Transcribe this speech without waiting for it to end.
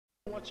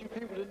I want you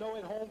people to know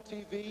at home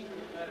TV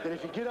that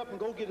if you get up and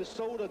go get a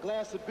soda, a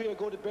glass of beer,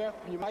 go to the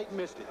bathroom, you might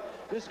miss it.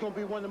 This is going to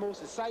be one of the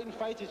most exciting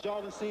fights that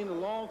y'all have seen in a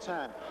long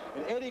time.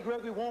 And Eddie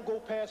Gregory won't go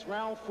past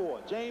round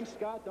 4. James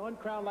Scott, the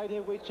uncrowned light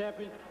heavyweight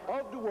champion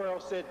of the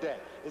world, said that.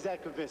 Is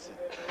that convincing?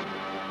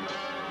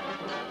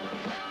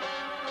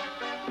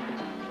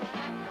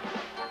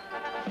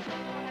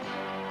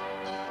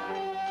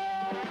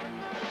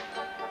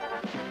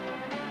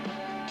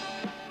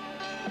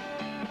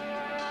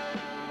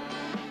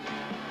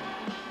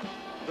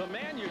 The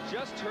man you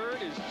just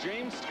heard is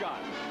James Scott,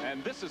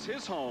 and this is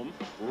his home,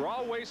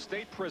 Rahway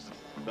State Prison,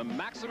 the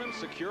maximum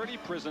security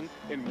prison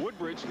in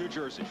Woodbridge, New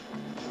Jersey.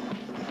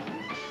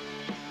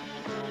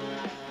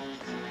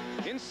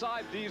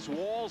 Inside these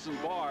walls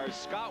and bars,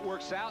 Scott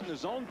works out in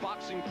his own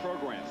boxing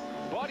program,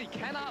 but he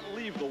cannot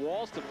leave the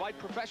walls to fight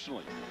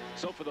professionally.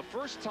 So for the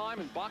first time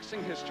in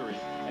boxing history,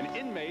 an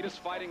inmate is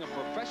fighting a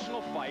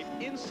professional fight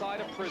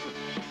inside a prison.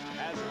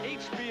 As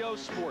HBO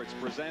Sports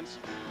presents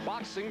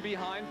Boxing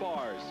Behind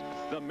Bars,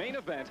 the main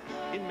event,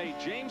 inmate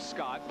James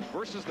Scott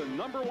versus the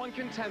 #1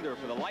 contender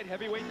for the light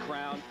heavyweight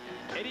crown,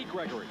 Eddie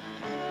Gregory.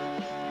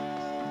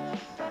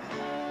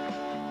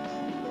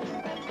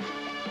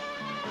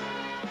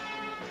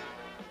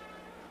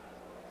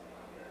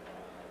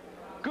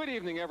 Good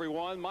evening,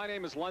 everyone. My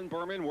name is Len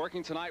Berman,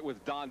 working tonight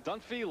with Don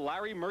Dunphy,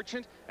 Larry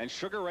Merchant, and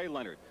Sugar Ray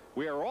Leonard.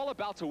 We are all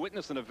about to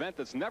witness an event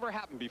that's never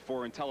happened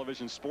before in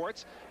television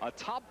sports, a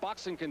top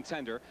boxing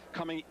contender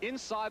coming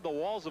inside the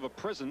walls of a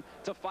prison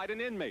to fight an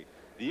inmate.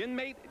 The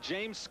inmate,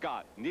 James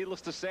Scott.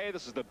 Needless to say,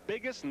 this is the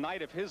biggest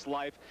night of his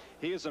life.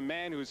 He is a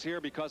man who's here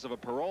because of a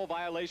parole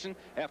violation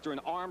after an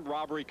armed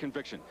robbery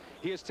conviction.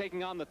 He is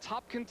taking on the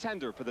top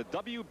contender for the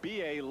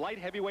WBA light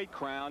heavyweight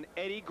crown,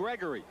 Eddie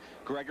Gregory.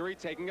 Gregory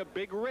taking a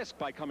big risk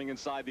by coming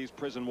inside these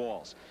prison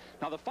walls.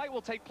 Now, the fight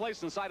will take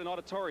place inside an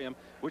auditorium,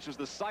 which was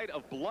the site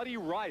of bloody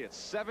riots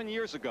 7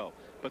 years ago.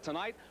 But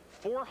tonight,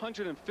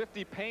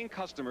 450 paying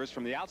customers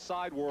from the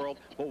outside world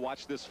will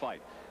watch this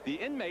fight. The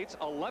inmates,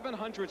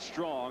 1,100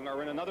 strong,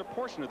 are in another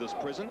portion of this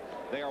prison.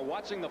 They are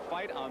watching the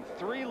fight on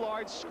 3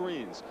 large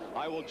screens.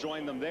 I will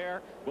join them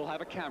there. We'll have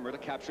a camera to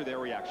capture their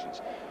reactions.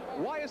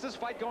 Why is this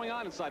fight going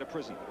on inside a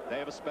prison? They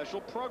have a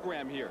special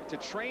program here to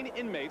train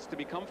inmates to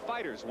become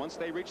fighters once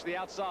they reach the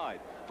outside.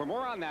 For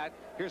more on that,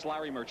 here's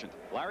Larry Merchant.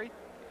 Larry?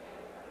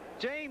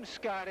 James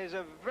Scott is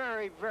a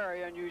very,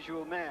 very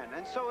unusual man,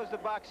 and so is the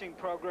boxing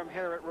program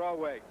here at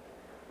Rahway.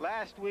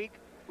 Last week,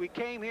 we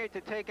came here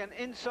to take an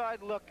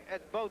inside look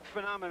at both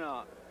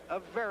phenomena, a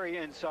very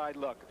inside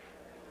look.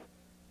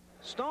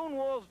 Stone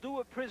walls do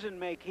a prison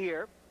make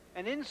here,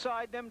 and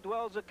inside them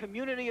dwells a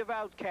community of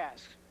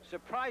outcasts.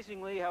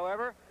 Surprisingly,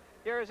 however,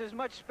 there is as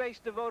much space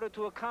devoted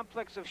to a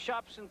complex of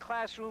shops and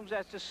classrooms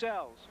as to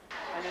cells,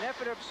 and an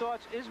effort of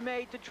sorts is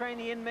made to train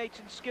the inmates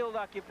in skilled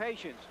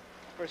occupations.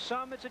 For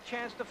some, it's a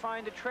chance to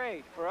find a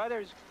trade. For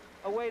others,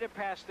 a way to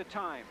pass the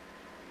time.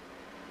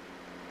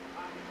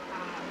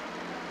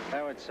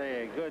 I would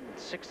say a good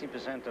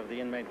 60% of the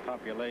inmate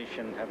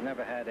population have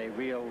never had a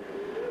real,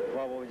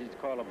 well, what would you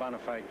call a bona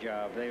fide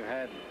job. They've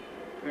had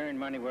earned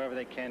money wherever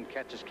they can,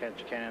 catch as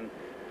catch can,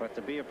 but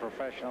to be a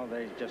professional,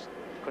 they just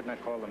could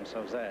not call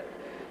themselves that.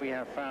 We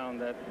have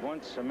found that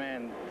once a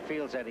man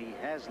feels that he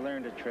has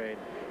learned a trade,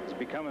 he's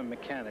become a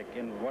mechanic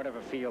in whatever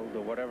field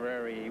or whatever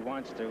area he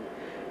wants to,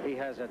 he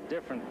has a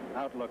different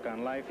outlook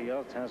on life. He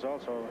has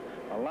also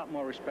a lot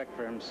more respect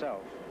for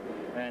himself,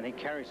 and he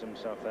carries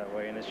himself that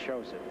way, and it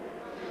shows it.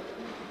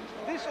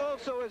 This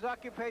also is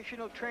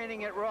occupational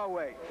training at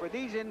Rahway. For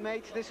these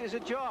inmates, this is a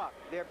job.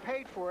 They're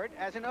paid for it,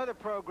 as in other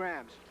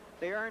programs.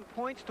 They earn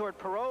points toward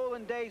parole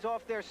and days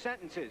off their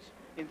sentences.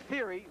 In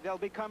theory, they'll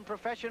become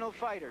professional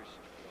fighters.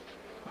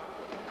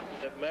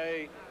 It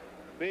may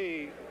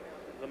be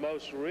the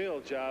most real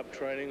job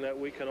training that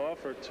we can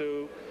offer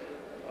to,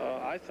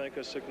 I think,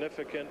 a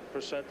significant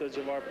percentage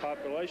of our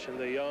population,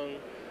 the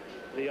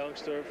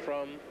youngster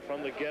from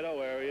the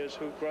ghetto areas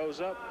who grows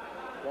up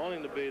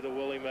wanting to be the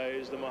Willie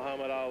Mays, the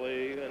Muhammad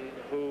Ali, and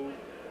who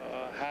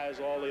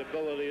has all the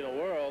ability in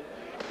the world.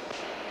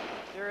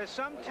 There is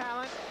some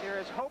talent, there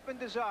is hope and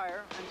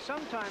desire, and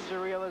sometimes a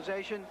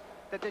realization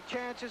that the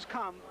chances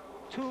come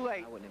too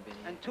late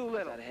and too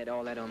little. I'd had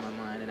all that on my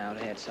mind, and I'd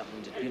had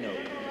something to, you know,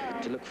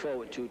 to look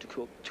forward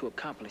to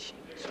accomplishing.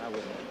 So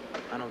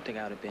I don't think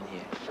I would have been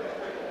here.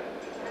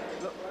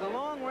 The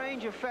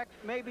long-range effect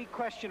may be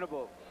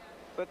questionable,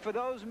 but for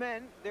those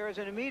men, there is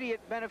an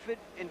immediate benefit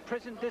in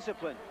prison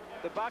discipline.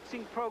 The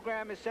boxing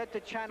program is set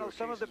to channel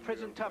some of the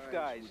prison tough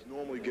guys.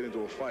 Normally get into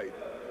a fight,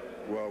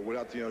 well,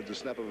 without the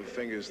snap of a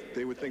fingers,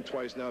 they would think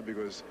twice now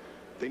because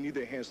they need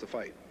their hands to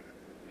fight,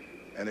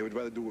 and they would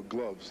rather do it with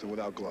gloves than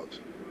without gloves.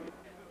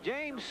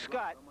 James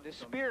Scott, the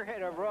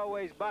spearhead of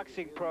Rahway's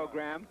boxing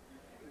program,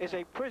 is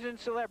a prison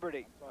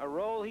celebrity, a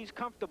role he's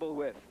comfortable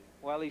with.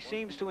 While he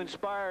seems to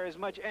inspire as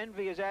much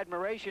envy as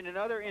admiration in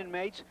other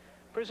inmates,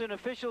 prison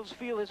officials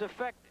feel his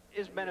effect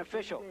is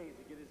beneficial.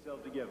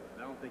 Together.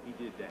 I don't think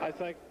he did that. I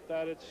think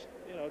that it's,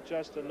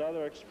 just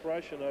another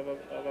expression of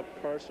a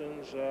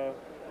person's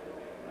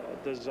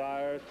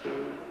desire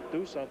to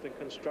do something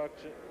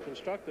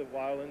constructive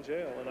while in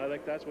jail. And I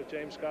think that's what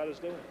James Scott is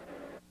doing.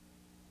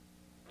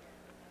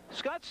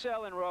 Scott's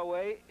cell in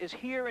Rahway is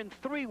here in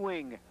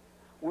 3-wing,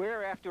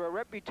 where after a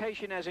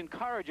reputation as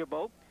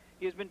incorrigible,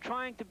 he has been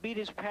trying to beat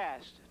his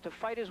past, to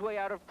fight his way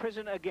out of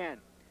prison again.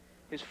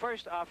 His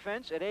first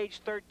offense at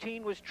age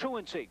 13 was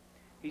truancy.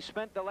 He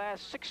spent the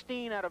last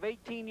 16 out of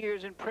 18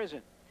 years in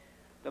prison.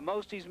 The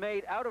most he's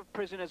made out of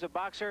prison as a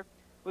boxer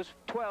was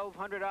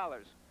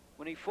 $1,200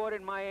 when he fought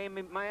in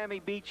Miami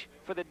Beach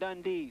for the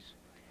Dundees.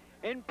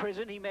 In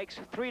prison, he makes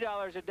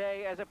 $3 a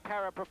day as a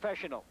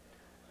paraprofessional.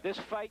 This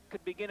fight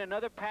could begin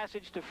another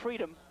passage to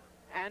freedom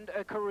and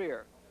a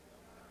career.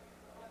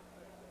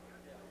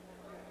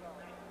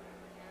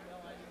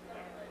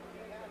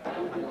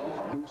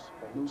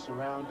 A new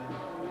surrounding.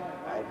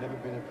 I had never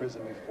been in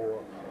prison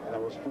before, and I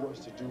was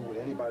forced to do what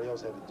anybody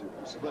else had to do,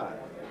 survive.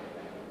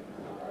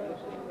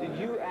 Did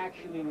you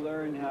actually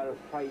learn how to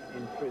fight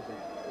in prison?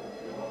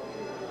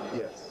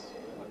 Yes.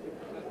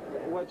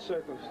 What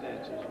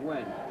circumstances?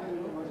 When?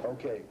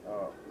 Okay,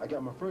 I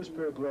got my first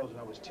pair of gloves when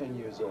I was 10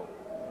 years old.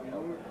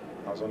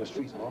 I was on the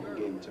streets, my uncle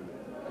gave them to me.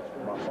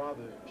 My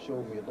father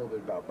showed me a little bit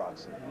about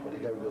boxing, but he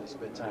never really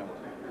spent time with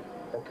me.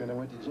 Okay, and I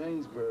went to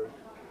Jamesburg.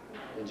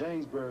 In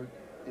Jamesburg,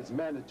 it's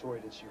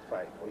mandatory that you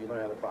fight or you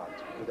learn how to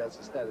box because that's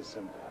a status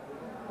symbol.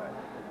 Right?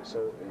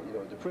 So, you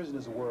know, the prison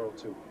is a world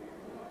too.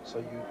 So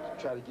you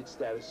try to get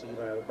status so you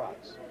learn how to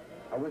box.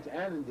 I went to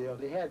Annandale.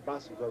 They had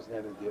boxing gloves in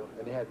Annandale,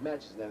 and they had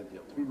matches in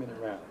Annandale, 3-minute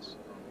rounds.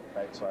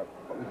 Right? So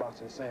we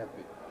boxed in the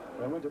sandpit.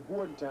 When I went to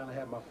Bordentown, I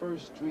had my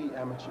first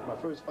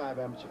 5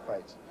 amateur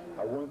fights.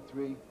 I won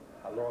 3,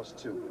 I lost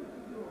 2.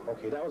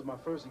 Okay, that was my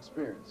first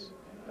experience.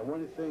 And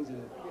one of the things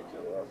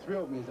that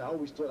thrilled me is I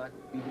always thought I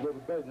could be a little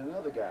bit better than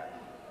another guy.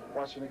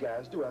 Watching the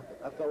guys do it,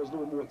 I thought it was a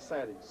little more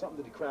exciting, something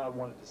that the crowd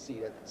wanted to see,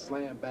 that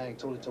slam, bang,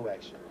 toe-to-toe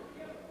action.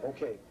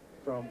 Okay,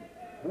 from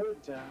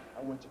Bordentown,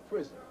 I went to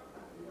prison.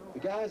 The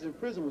guys in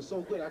prison were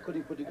so good, I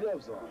couldn't even put the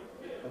gloves on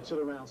until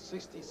around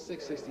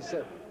 66,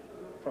 67.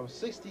 From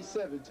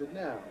 67 to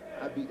now,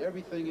 I beat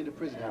everything in the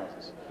prison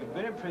houses. You've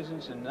been in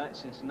prison since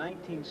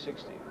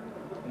 1960,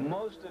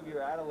 most of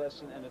your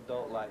adolescent and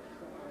adult life.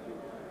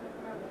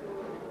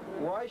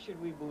 Why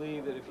should we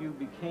believe that if you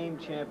became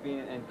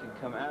champion and can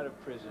come out of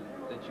prison,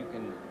 that you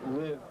can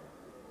live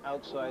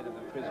outside of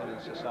the prison and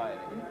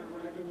society?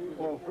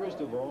 Well, first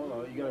of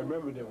all, you got to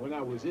remember that when I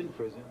was in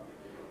prison,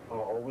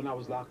 or when I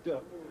was locked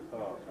up,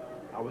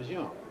 I was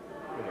young.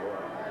 You know,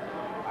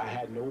 I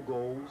had no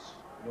goals,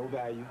 no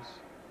values.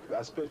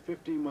 I spent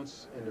 15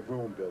 months in the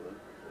room building,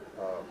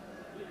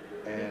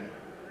 and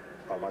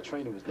my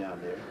trainer was down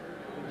there.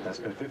 I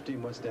spent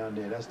 15 months down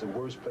there. That's the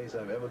worst place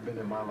I've ever been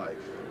in my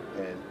life.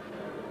 And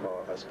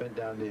I spent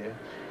down there,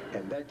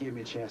 and that gave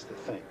me a chance to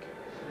think.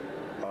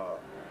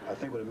 I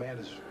think when a man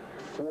is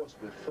forced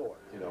with thought,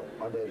 you know,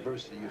 under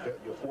adversity,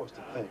 you're forced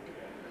to think.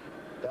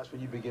 That's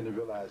when you begin to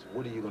realize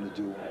what are you going to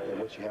do and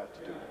what you have to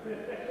do.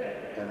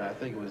 And I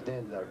think it was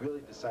then that I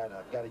really decided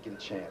I've got to get a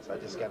chance. I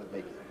just got to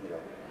make it, you know.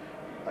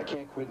 I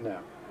can't quit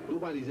now.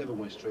 Nobody's ever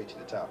went straight to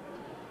the top.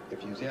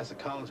 If you ask a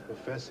college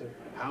professor,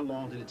 how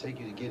long did it take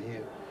you to get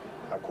here?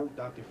 I quote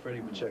Dr.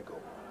 Freddie Pacheco.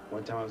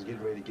 One time I was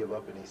getting ready to give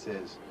up, and he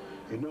says,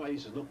 you know, I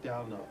used to look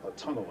down a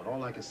tunnel, and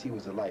all I could see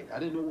was the light. I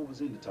didn't know what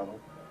was in the tunnel.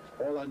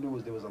 All I knew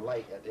was there was a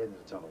light at the end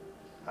of the tunnel.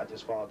 I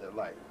just followed that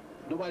light.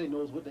 Nobody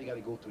knows what they got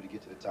to go through to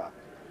get to the top.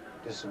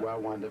 This is where I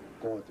wound up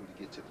going through to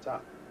get to the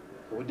top.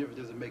 But what difference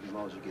does it make as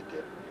long as you get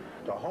there?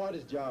 The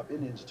hardest job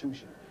in the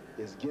institution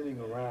is getting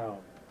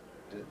around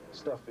the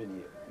stuff in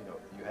here. You know,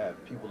 you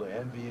have people that are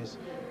envious.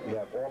 You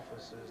have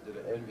officers that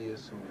are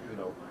envious who, you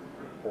know,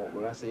 or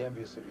when I say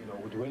envious, you know,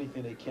 will do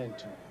anything they can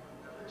to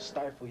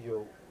stifle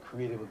your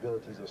creative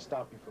abilities or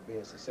stop you from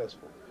being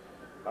successful.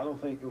 I don't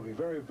think it would be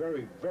very,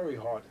 very, very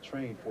hard to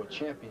train for a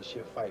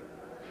championship fight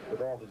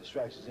with all the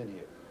distractions in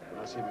here. And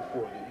I said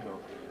before that, you know,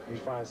 you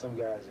find some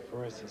guys,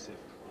 for instance,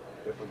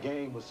 if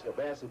a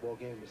basketball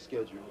game is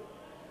scheduled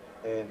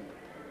and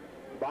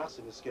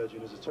boxing is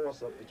scheduled, there's a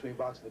toss-up between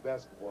boxing and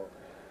basketball,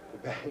 the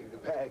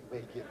bag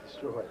may get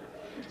destroyed.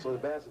 So the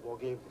basketball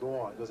game can go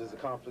on because there's a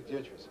conflict of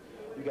interest.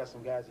 You got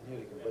some guys in here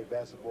that can play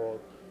basketball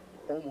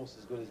almost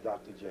as good as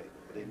Dr. J,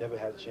 but they never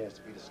had a chance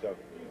to be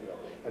discovered. You know?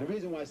 And the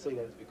reason why I say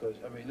that is because,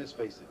 I mean, let's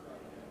face it.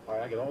 All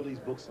right, I got all these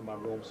books in my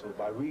room, so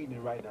by reading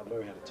and writing, I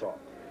learn how to talk.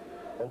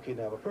 Okay,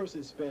 now if a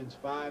person spends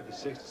 5 to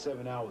 6 to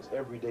 7 hours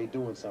every day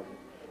doing something,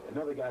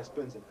 another guy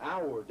spends an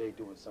hour a day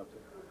doing something,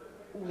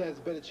 who has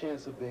a better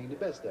chance of being the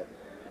best at it?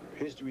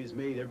 History is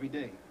made every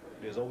day.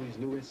 There's always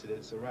new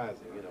incidents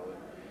arising, you know.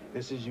 And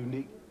this is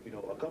unique. You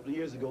know, a couple of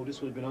years ago,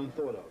 this would have been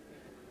unthought of.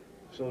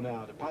 So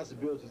now the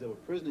possibilities of a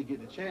prisoner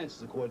getting a chance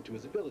is according to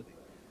his ability.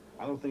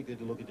 I don't think that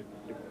to look at the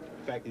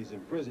fact that he's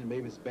in prison,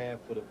 maybe it's bad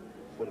for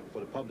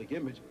the public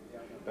image,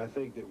 but I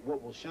think that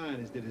what will shine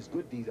is that his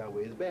good deeds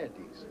outweigh his bad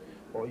deeds.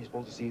 All you're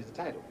supposed to see is the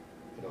title.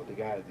 You know, the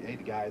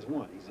guy has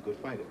won. He's a good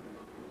fighter.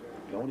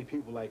 The only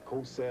people like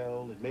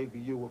Cosell and maybe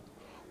you were,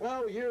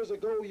 well, years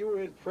ago you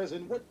were in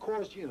prison. What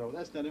caused you? You know,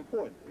 that's not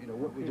important. You know,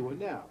 what we're doing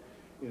now.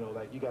 You know,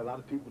 like you got a lot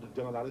of people that have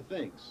done a lot of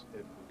things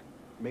and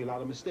made a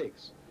lot of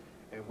mistakes.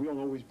 And we don't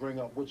always bring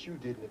up what you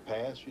did in the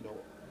past. You know,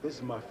 this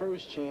is my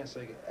first chance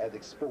at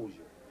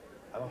exposure.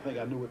 I don't think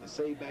I knew what to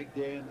say back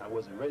then. I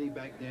wasn't ready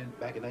back then,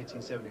 back in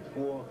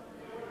 1974.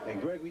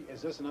 And Gregory,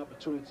 it's just an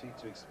opportunity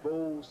to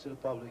expose to the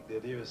public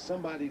that there is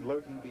somebody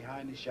lurking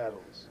behind the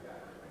shadows,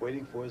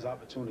 waiting for his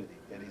opportunity.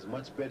 And he's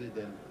much better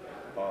than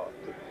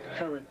the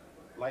current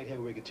light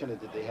heavyweight contender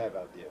that they have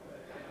out there.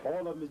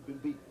 All of them has been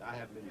beaten. I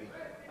haven't been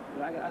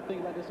beaten. I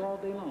think about this all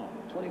day long,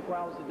 24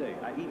 hours a day.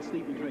 I eat,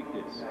 sleep, and drink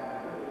this.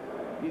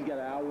 He's got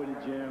an hour in the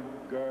gym,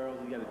 girls,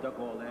 he got to duck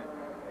all that.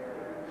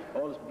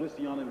 All this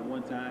publicity on him at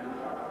one time.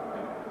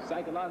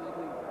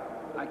 Psychologically,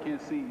 I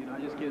can't see, I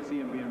just can't see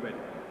him being ready.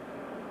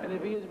 And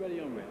if he is ready,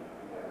 I'm ready.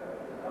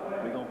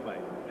 We're going to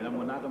fight. And I'm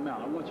going to knock him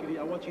out. I want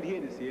you to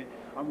hear this here.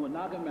 I'm going to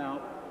knock him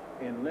out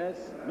in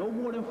no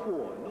more than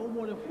 4. No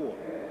more than 4.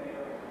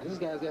 This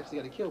guy's actually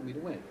got to kill me to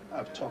win.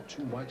 I've talked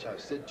too much.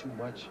 I've said too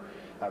much.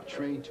 I've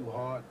trained too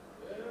hard.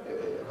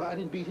 If I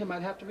didn't beat him,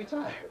 I'd have to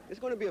retire. It's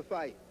going to be a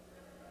fight.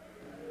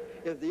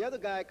 If the other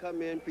guy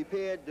come in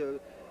prepared to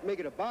make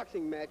it a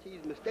boxing match,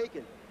 he's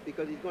mistaken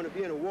because he's going to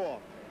be in a war.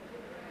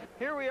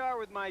 Here we are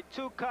with my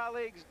two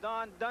colleagues,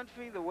 Don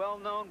Dunphy, the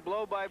well-known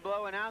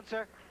blow-by-blow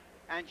announcer,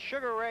 and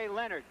Sugar Ray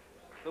Leonard,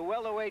 the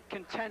welterweight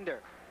contender.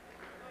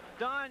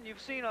 Don,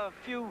 you've seen a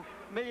few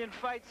million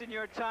fights in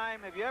your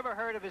time. Have you ever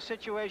heard of a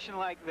situation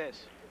like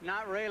this?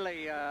 Not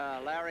really,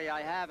 Larry,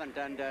 I haven't.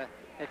 And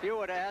if you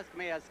were to ask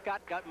me, has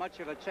Scott got much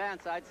of a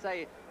chance, I'd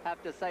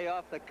have to say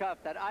off the cuff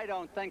that I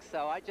don't think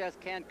so. I just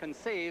can't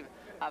conceive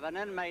of an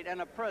inmate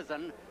in a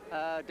prison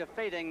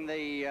defeating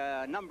the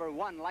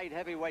 #1 light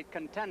heavyweight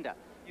contender.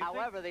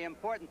 However, the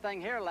important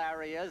thing here,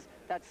 Larry, is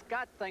that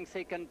Scott thinks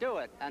he can do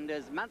it, and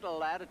his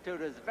mental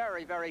attitude is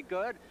very, very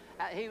good.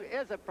 He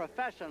is a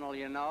professional,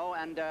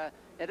 and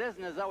it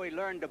isn't as though he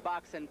learned to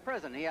box in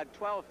prison. He had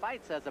 12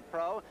 fights as a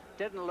pro,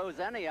 didn't lose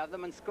any of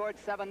them, and scored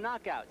 7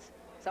 knockouts.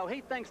 So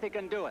he thinks he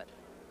can do it.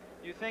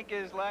 You think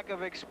his lack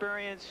of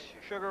experience,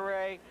 Sugar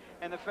Ray,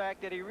 and the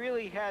fact that he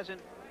really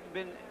hasn't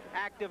been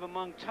active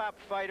among top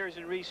fighters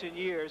in recent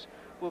years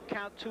will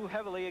count too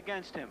heavily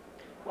against him?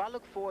 Well, I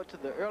look forward to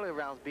the early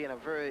rounds being a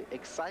very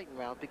exciting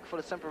round for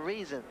the simple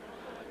reason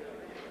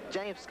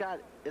James Scott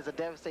is a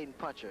devastating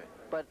puncher.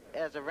 But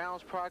as the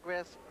rounds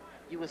progress,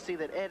 you will see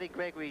that Eddie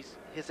Gregory's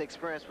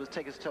experience will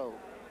take its toll.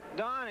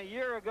 Don, a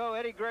year ago,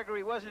 Eddie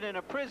Gregory wasn't in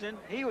a prison.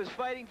 He was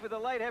fighting for the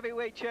light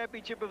heavyweight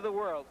championship of the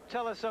world.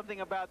 Tell us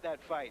something about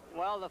that fight.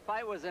 Well, the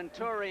fight was in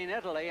Turin,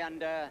 Italy,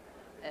 and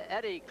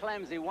Eddie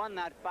claims he won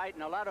that fight,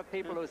 and a lot of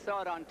people who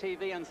saw it on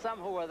TV and some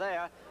who were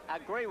there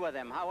agree with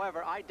him.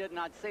 However, I did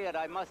not see it,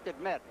 I must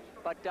admit.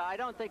 But I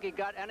don't think he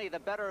got any the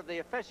better of the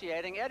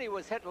officiating. Eddie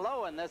was hit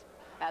low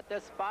at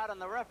this spot, and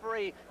the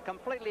referee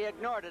completely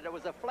ignored it. It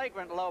was a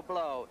flagrant low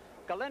blow.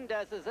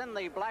 Galindez is in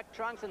the black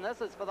trunks, and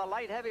this is for the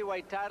light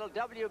heavyweight title,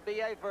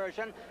 WBA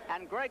version,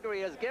 and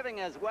Gregory is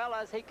giving as well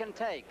as he can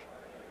take.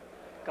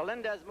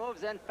 Galindez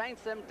moves in,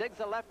 feints him, digs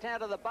a left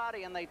hand to the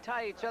body, and they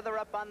tie each other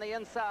up on the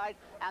inside.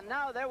 And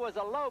now there was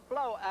a low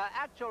blow,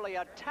 actually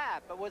a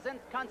tap. It was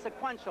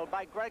inconsequential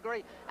by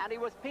Gregory, and he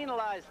was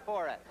penalized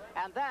for it.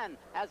 And then,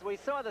 as we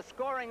saw the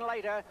scoring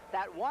later,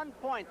 that 1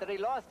 point that he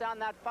lost on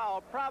that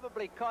foul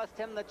probably cost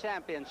him the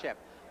championship.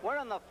 We're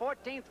in the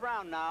 14th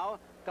round now.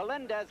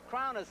 Galindez's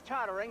crown is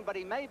tottering, but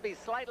he may be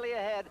slightly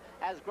ahead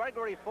as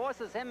Gregory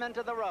forces him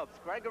into the ropes.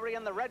 Gregory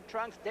in the red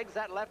trunks digs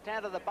that left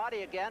hand to the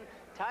body again,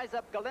 ties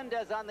up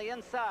Galindez on the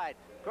inside.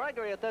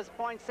 Gregory at this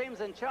point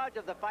seems in charge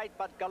of the fight,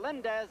 but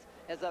Galindez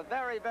is a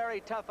very,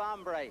 very tough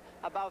hombre.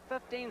 About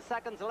 15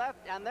 seconds left,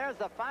 and there's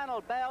the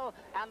final bell,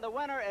 and the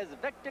winner is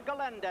Victor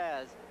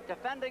Galindez,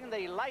 defending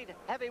the light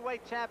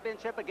heavyweight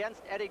championship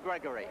against Eddie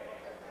Gregory.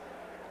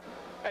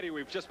 Eddie,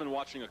 we've just been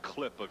watching a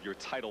clip of your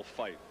title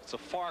fight. It's a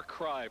far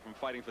cry from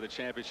fighting for the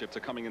championship to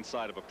coming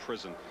inside of a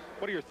prison.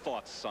 What are your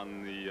thoughts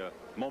on the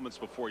moments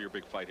before your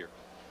big fight here?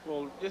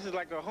 Well, this is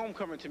like a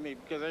homecoming to me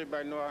because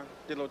everybody know I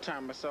did a little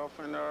time myself,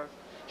 and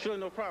surely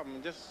no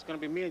problem. Just going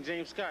to be me and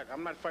James Scott.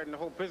 I'm not fighting the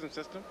whole prison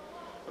system.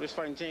 I'm just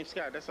fighting James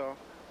Scott, that's all.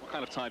 What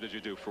kind of time did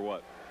you do for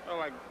what? Well,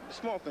 like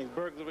small things,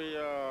 burglary,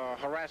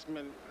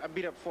 harassment. I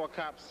beat up 4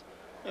 cops,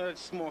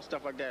 small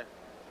stuff like that.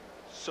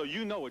 So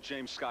you know what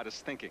James Scott is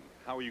thinking.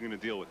 How are you going to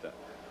deal with that?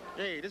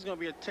 Hey, this is going to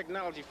be a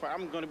technology fight.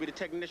 I'm going to be the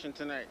technician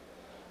tonight.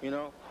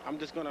 I'm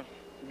just going to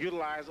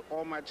utilize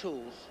all my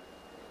tools.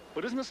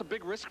 But isn't this a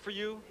big risk for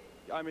you?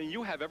 I mean,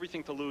 you have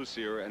everything to lose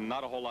here and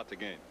not a whole lot to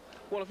gain.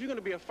 Well, if you're going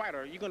to be a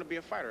fighter, you're going to be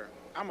a fighter.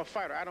 I'm a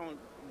fighter. I don't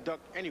duck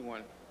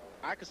anyone.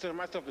 I consider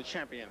myself the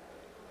champion.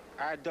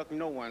 I duck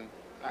no one.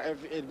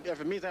 If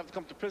it means I have to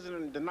come to prison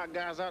and to knock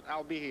guys out,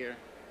 I'll be here.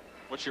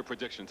 What's your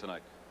prediction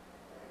tonight?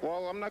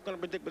 Well, I'm not going to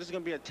predict, but it's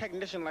going to be a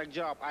technician-like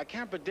job. I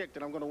can't predict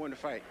that I'm going to win the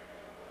fight.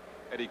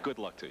 Eddie, good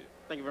luck to you.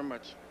 Thank you very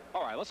much.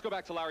 All right, let's go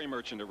back to Larry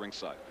Merchant at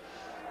ringside.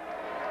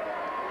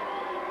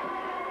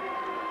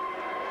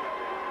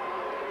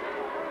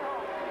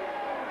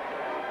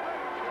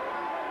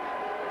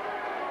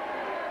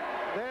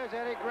 There's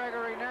Eddie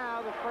Gregory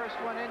now, the first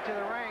one into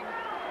the ring.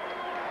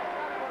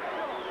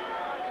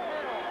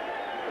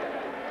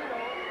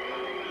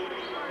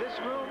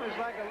 This room is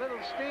like a little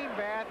steam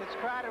bath. It's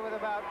crowded with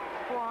about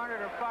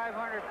 400 or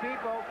 500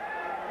 people.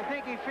 I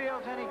think he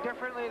feels any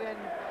differently than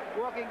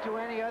walking to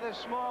any other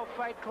small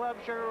fight club,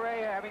 Sugar Ray,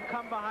 having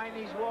come behind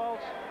these walls?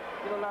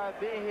 You know,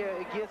 being here,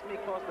 it gives me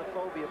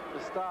claustrophobia from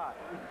the start.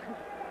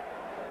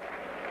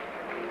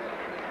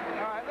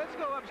 All right, let's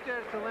go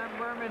upstairs to Len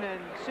Berman and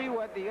see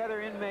what the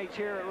other inmates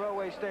here at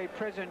Rahway State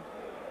Prison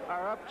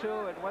are up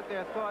to and what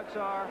their thoughts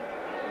are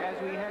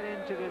as we head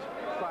into this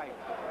fight.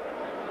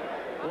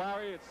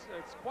 Larry,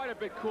 it's quite a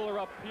bit cooler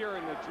up here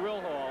in the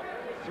drill hall.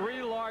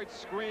 3 large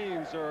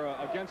screens are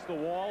against the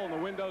wall and the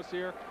windows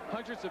here.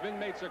 Hundreds of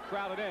inmates are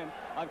crowded in.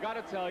 I've got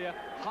to tell you,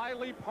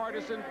 highly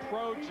partisan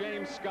pro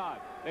James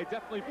Scott. They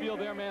definitely feel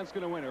their man's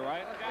going to win it,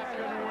 right? That's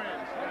going to win.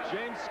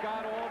 James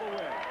Scott all the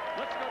way.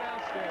 Let's go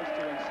downstairs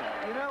to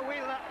inside.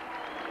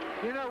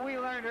 You know, we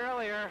learned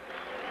earlier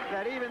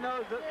that even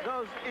though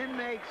those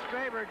inmates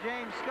favor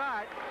James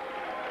Scott,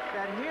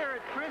 that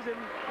here at prison,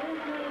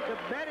 the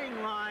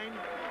betting line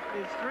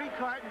is 3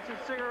 cartons of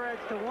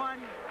cigarettes to 1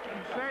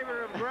 in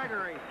favor of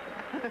Gregory.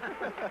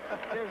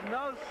 There's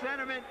no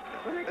sentiment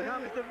when it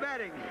comes to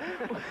betting.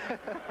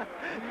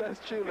 That's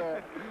true,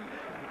 Larry.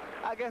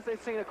 I guess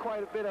they've seen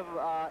quite a bit of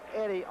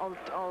Eddie on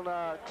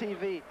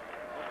TV,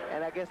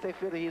 and I guess they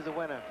feel that he's a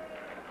winner.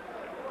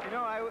 You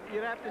know,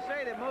 you'd have to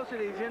say that most of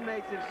these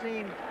inmates have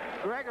seen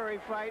Gregory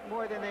fight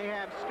more than they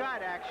have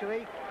Scott,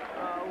 actually.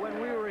 When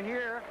we were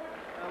here,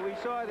 we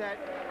saw that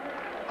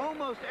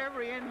almost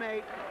every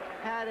inmate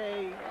had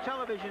a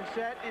television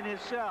set in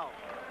his cell.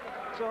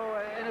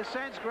 So, in a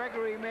sense,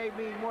 Gregory may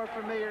be more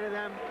familiar to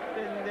them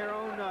than their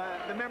own,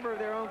 the member of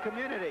their own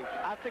community.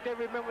 I think they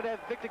remember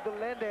that Victor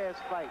Galindez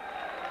fight.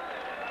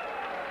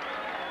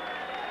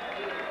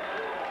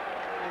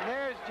 And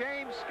there's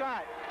James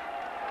Scott.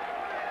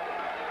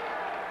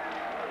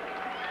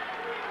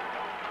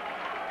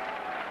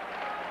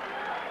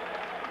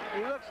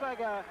 He looks like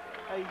a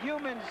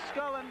human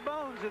skull and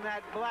bones in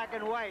that black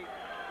and white.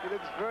 He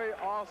looks very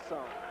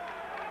awesome.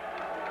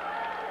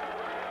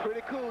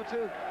 Pretty cool,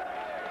 too.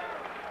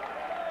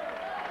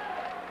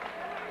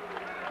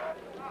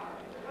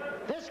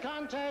 This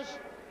contest,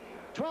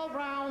 12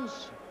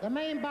 rounds, the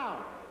main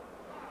bout.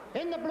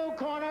 In the blue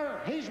corner,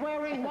 he's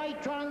wearing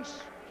white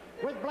trunks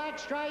with black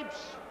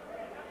stripes.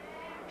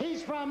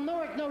 He's from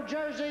Newark, New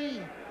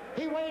Jersey.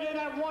 He weighed in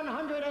at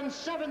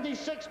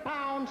 176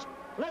 pounds.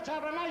 Let's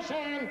have a nice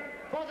hand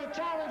for the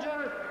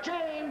challenger,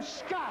 James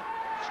Scott.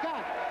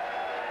 Scott.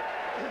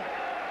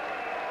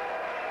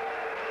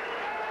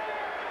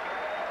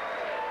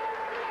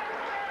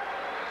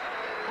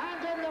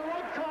 And in the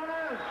red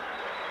corner,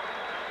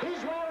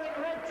 he's wearing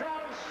red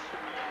trunks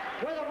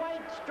with a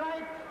white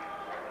stripe,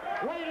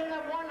 weighed in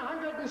at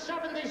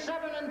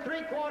 177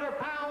 3/4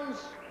 pounds.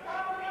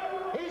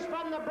 He's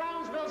from the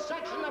Brownsville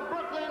section of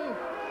Brooklyn,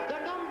 the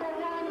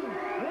 #1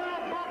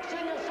 World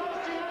Boxing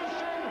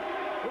Association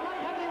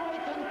light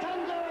heavyweight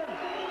contender,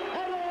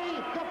 Eddie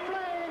the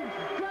Flame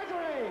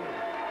Gregory.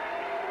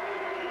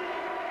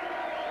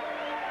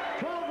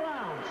 12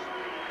 rounds.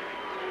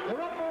 The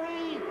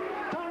referee,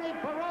 Tony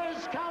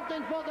Perez,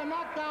 counting for the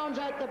knockdowns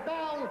at the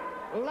bell,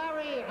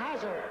 Larry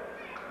Hazard.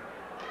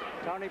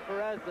 Tony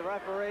Perez, the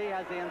referee,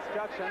 has the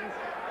instructions.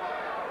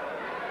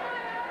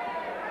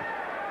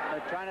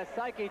 They're trying to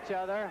psych each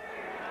other.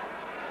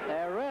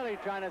 They're really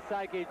trying to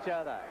psych each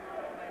other.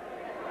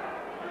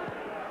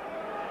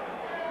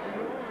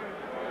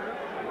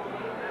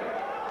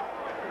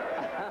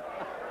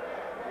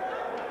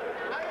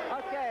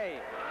 Okay,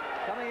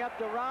 coming up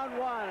to round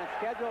 1. It's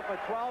scheduled for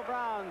 12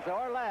 rounds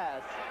or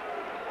less.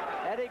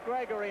 Eddie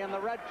Gregory in the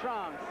red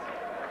trunks.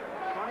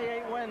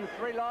 28 wins,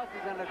 3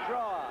 losses, and a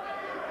draw.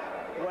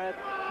 With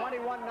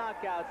 21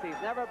 knockouts.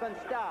 He's never been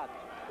stopped.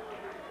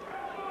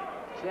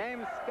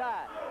 James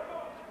Scott.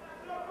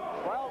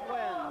 12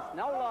 wins,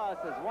 no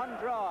losses, 1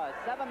 draw,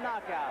 7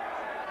 knockouts.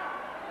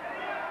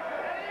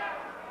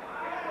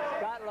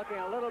 Scott looking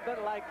a little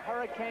bit like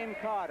Hurricane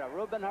Carter,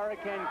 Reuben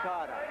Hurricane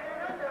Carter,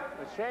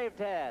 with shaved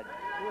head.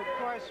 Who, of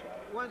course,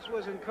 once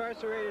was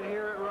incarcerated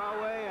here at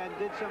Rahway and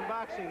did some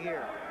boxing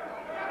here.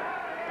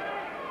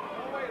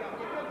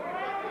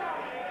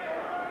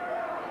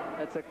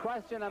 It's a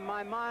question in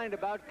my mind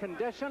about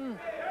condition.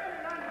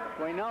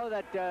 We know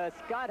that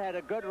Scott had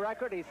a good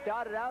record. He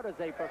started out as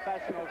a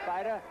professional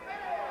fighter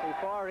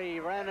before he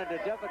ran into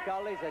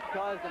difficulties that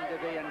caused him to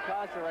be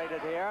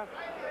incarcerated here.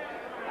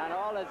 And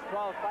all his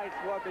 12 fights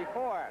were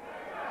before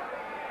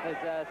his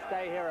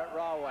stay here at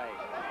Rahway.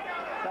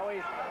 So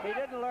he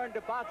didn't learn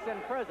to box in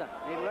prison.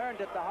 He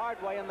learned it the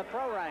hard way in the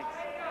pro ranks.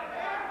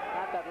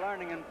 Not that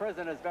learning in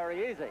prison is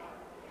very easy.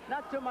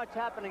 Not too much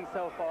happening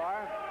so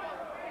far.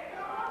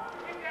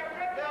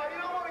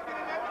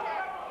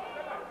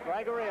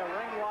 Gregory, a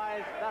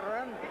ring-wise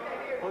veteran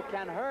who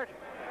can hurt,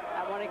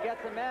 and when he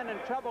gets a man in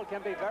trouble,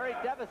 can be very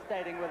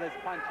devastating with his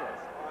punches.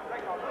 He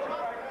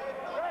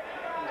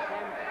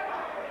came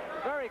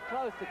very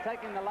close to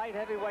taking the light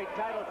heavyweight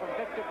title from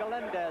Victor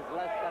Galindez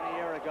less than a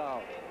year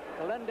ago.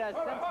 Galindez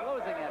since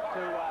losing it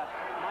to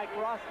Mike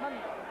Rossman,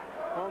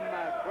 whom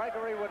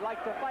Gregory would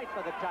like to fight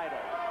for the title.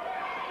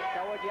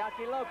 So would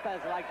Yaki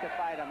Lopez like to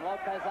fight him.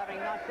 Lopez having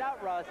knocked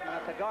out Rossman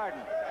at the Garden.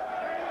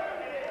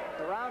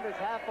 The round is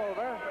half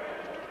over.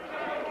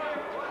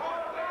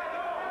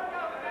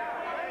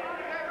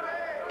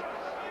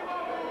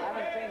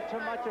 Haven't seen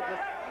too much of the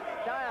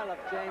style of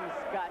James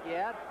Scott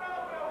yet.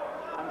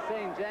 I'm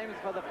seeing James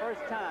for the first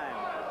time.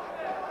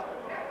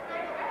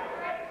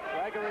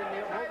 Gregory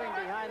moving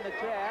behind the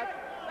jab,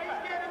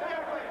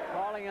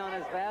 calling on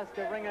his vast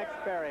ring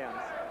experience.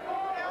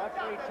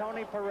 Referee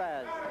Tony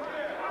Perez.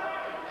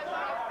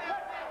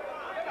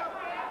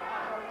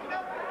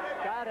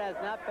 Scott has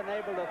not been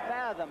able to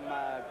fathom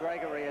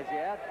Gregory as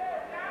yet,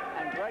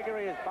 and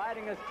Gregory is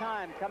biding his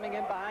time, coming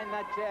in behind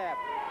that jab.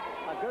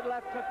 A good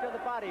left hook to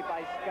the body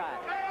by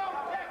Scott.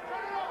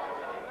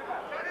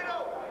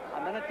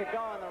 A minute to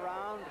go in the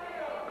round.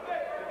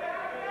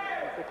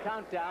 It's the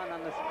countdown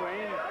on the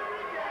screen.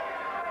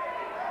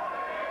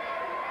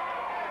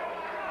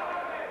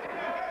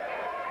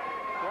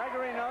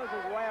 Gregory knows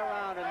his way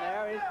around in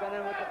there. He's been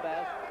in with the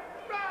best.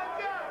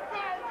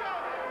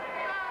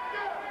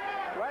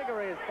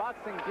 Gregory is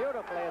boxing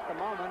beautifully at the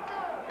moment.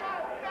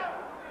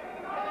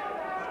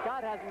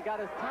 Scott hasn't got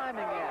his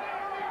timing yet.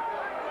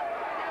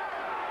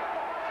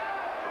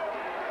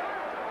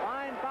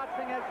 Fine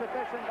boxing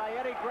exhibition by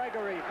Eddie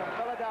Gregory from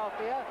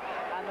Philadelphia,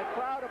 and the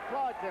crowd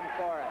applauds him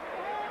for it.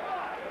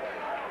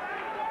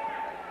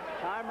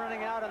 Time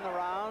running out in the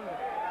round.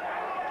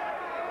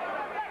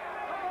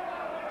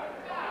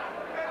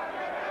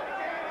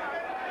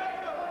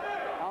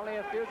 Only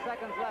a few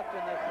seconds left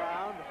in this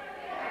round.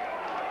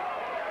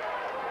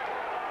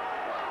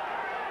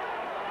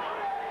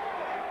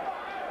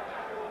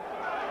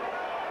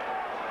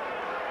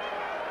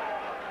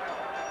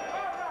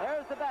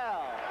 There's the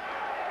bell.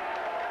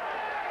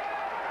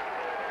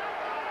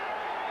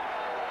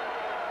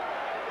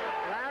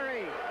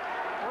 Larry,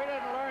 we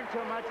didn't learn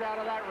too much out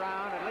of that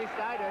round. At least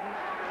I didn't.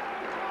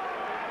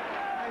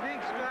 I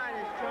think Scott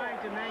is trying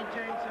to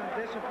maintain some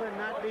discipline,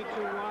 not be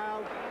too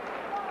wild,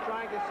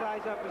 trying to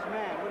size up his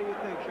man. What do you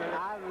think, Shirley?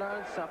 I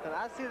learned something.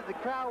 I see that the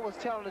crowd was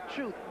telling the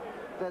truth,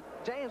 that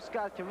James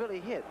Scott can really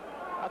hit.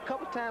 A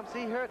couple times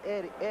he hurt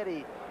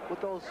Eddie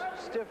with those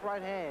stiff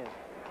right hands.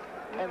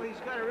 You know, he's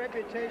got a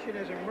reputation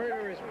as a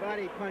murderous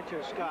body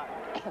puncher, Scott.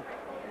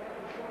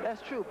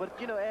 That's true, but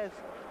you know, as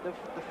the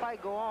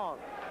fight go on,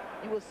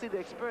 you will see the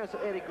experience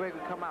of Eddie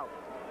Gregory come out.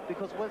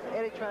 Because what's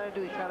Eddie trying to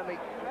do? He's trying to make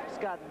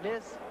Scott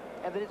miss,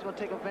 and then he's going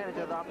to take advantage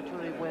of the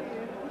opportunity when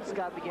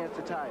Scott begins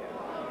to tire.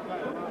 I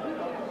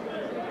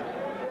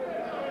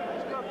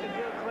spoke to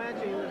Bill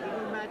Clancy, who was the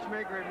new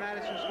matchmaker at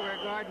Madison Square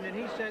Garden, and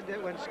he said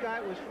that when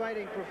Scott was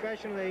fighting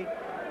professionally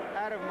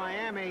out of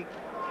Miami,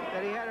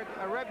 that he had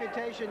a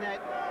reputation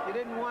that you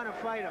didn't want to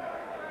fight him.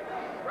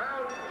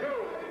 Round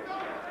two.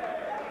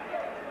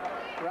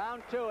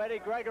 Round two, Eddie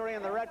Gregory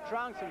in the red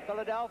trunks from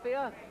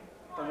Philadelphia.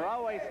 From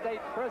Rahway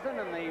State Prison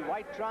in the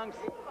white trunks,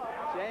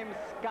 James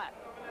Scott.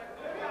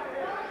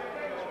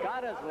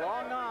 Scott has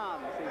long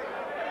arms. He's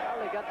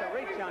probably got the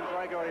reach on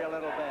Gregory a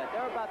little bit.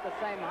 They're about the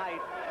same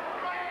height.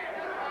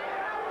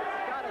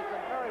 Scott has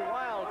been very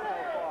wild so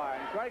far,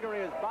 and Gregory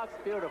has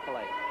boxed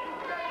beautifully.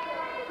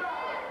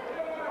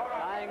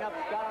 Tying up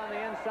Scott on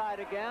the inside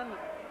again.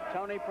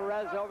 Tony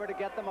Perez over to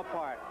get them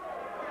apart.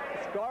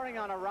 Scoring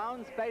on a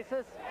rounds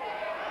basis.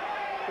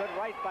 Good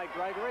right by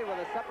Gregory with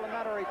a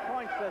supplementary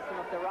point system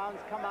if the rounds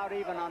come out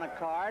even on a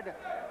card.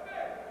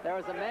 There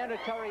is a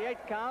mandatory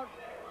 8 count.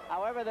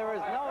 However, there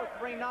is no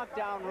 3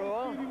 knockdown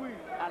rule,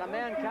 and a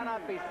man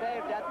cannot be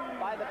saved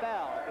by the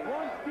bell.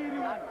 If he's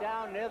knocked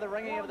down near the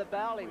ringing of the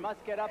bell, he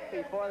must get up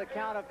before the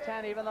count of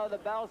 10, even though the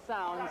bell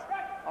sounds,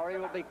 or he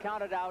will be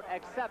counted out,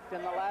 except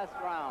in the last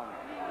round.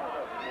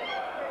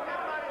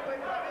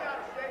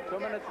 2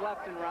 minutes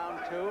left in round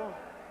 2.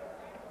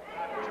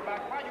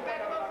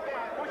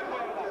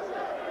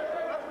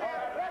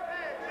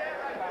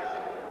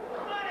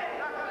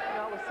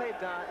 Say,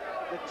 Don,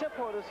 the tip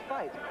of this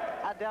fight,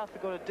 I doubt to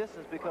go the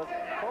distance because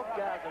both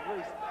guys are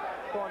really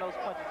throwing those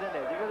punches in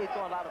there. They're really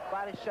throwing a lot of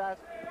body shots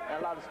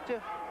and a lot of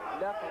stiff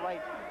left and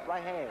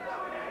right hands.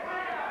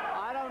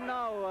 I don't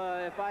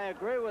know if I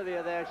agree with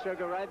you there,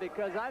 Sugar Ray,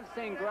 because I've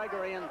seen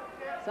Gregory, and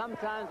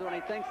sometimes when he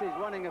thinks he's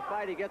winning a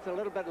fight, he gets a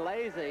little bit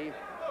lazy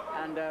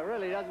and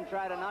really doesn't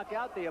try to knock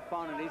out the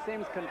opponent. He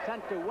seems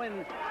content to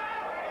win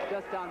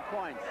just on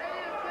points.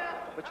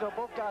 But you know,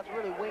 both guys are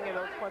really winging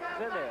those punches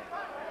in there.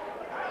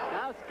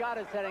 Now Scott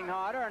is hitting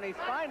harder, and he's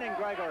finding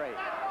Gregory.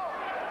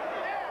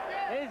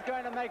 He's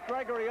going to make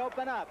Gregory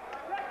open up.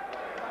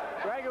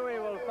 Gregory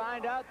will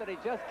find out that he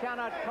just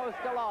cannot coast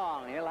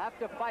along. He'll have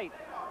to fight,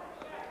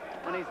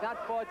 and he's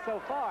not fought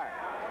so far.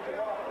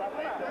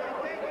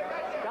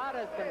 Scott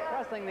has been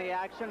pressing the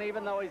action,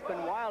 even though he's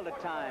been wild at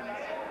times.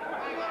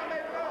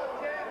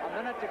 A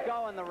minute to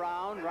go in the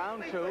round,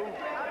 round 2.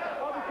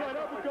 Uppercut,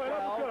 uppercut,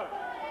 uppercut.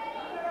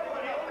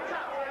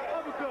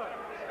 Uppercut.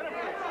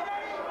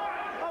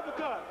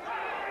 Uppercut.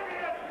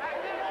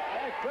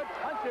 Good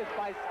punches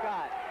by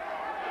Scott.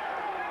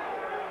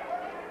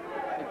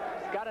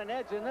 He's got an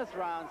edge in this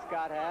round,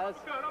 Scott has.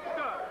 Uppercut,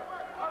 uppercut,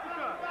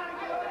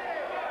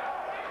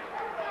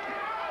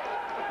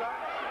 uppercut.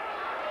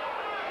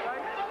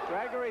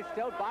 Gregory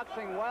still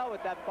boxing well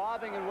with that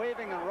bobbing and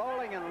weaving and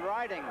rolling and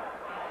riding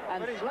and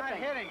but he's slipping. not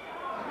hitting.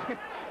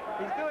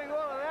 He's doing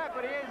all of that,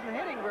 but he isn't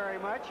hitting very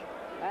much.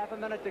 Half a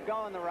minute to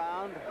go in the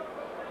round.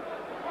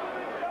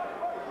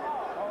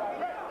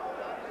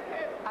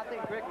 I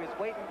think Gregory's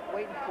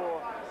waiting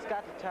for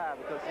Scott to tire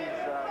because he's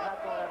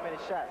not throwing that many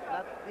shots.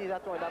 He's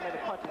not throwing that many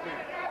punches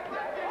either.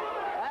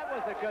 That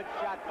was a good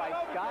shot by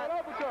Scott.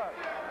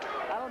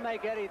 That'll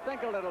make Eddie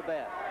think a little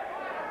bit.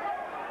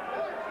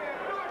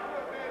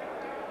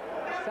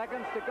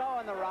 Seconds to go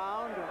in the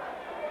round.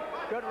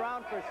 Good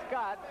round for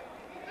Scott.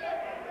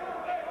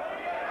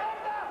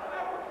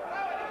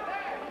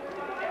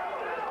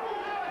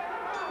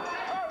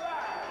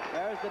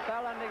 There's the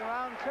bell ending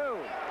round 2.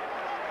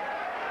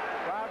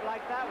 Crowd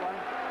like that one.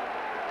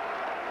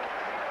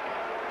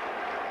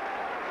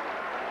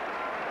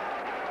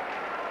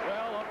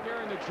 Well, up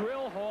here in the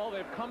drill hall,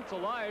 they've come to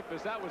life,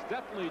 as that was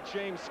definitely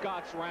James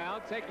Scott's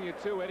round, taking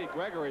it to Eddie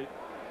Gregory.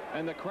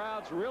 And the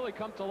crowd's really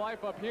come to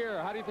life up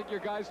here. How do you think your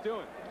guy's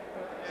doing?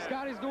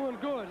 Scott is doing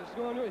good. He's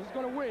going to win.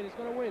 He's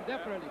going to win,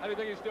 definitely. How do you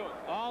think he's doing?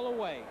 All the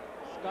way.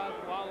 Scott,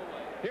 all the way.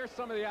 Here's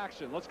some of the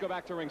action. Let's go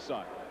back to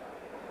ringside.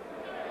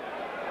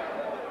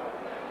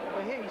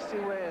 Well, here you see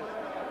where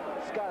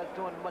Scott is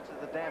doing much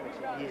of the damage.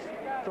 He's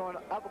throwing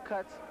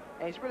uppercuts,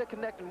 and he's really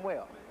connecting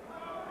well.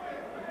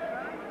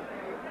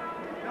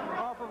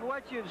 Off of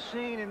what you've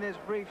seen in this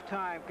brief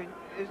time,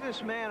 is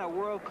this man a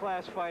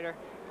world-class fighter?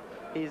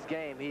 He's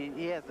game.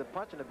 He has the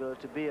punching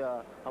ability to be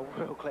a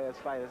world-class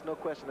fighter. There's no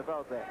question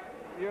about that.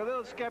 You're a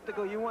little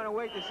skeptical. You want to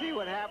wait to see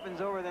what happens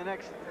over the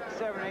next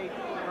 7, 8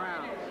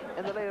 rounds.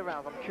 In the later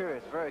rounds, I'm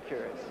curious, very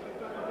curious.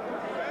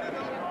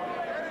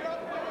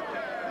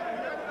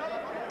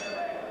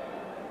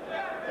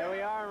 Here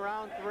we are in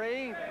round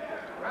 3.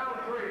 Round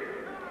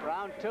 3.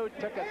 Round 2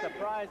 took a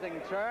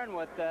surprising turn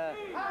with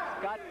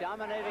Scott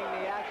dominating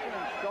the action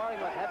and scoring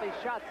with heavy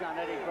shots on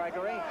Eddie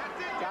Gregory.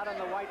 Scott in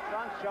the white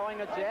trunks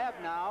showing a jab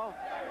now.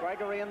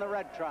 Gregory in the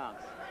red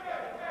trunks.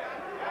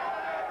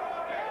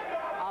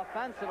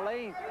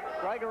 Offensively,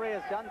 Gregory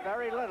has done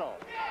very little.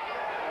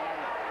 And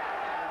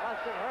he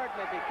must have heard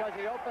me because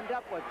he opened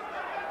up with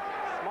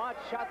smart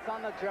shots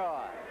on the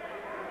jaw.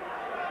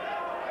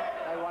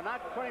 They were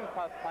not cream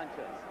puff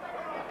punches.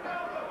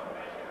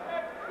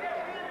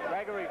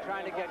 Gregory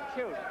trying to get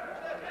cute.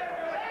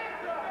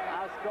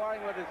 Now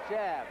scoring with his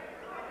jab.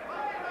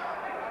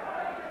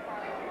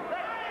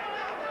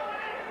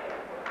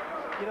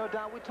 You know,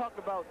 Don, we talked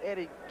about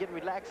Eddie getting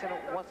relaxed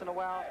once in a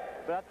while,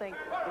 but I think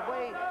the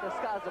way the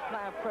Scott is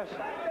applying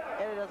pressure,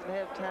 Eddie doesn't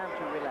have time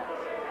to relax.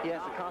 He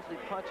has to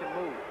constantly punch and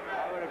move.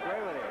 I would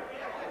agree with you.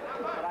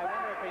 But I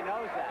wonder if he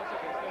knows that.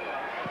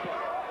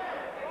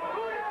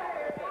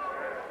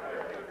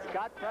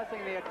 Scott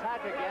pressing the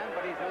attack again,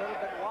 but he's a little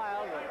bit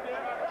wild with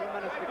 2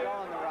 minutes to go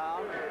in the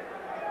round.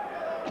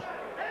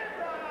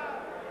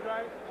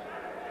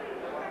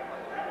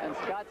 In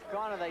Scott's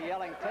corner, they're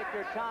yelling, take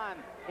your time.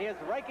 He is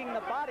raking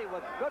the body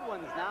with good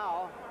ones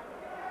now.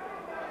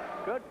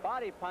 Good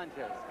body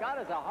punches. Scott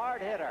is a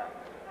hard hitter.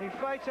 He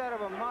fights out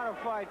of a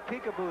modified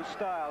peekaboo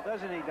style,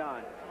 doesn't he,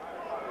 Don?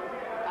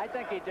 I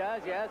think he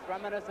does, yes,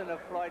 reminiscent of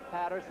Floyd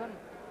Patterson.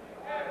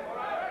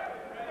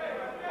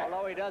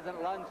 Although he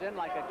doesn't lunge in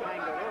like a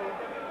kangaroo.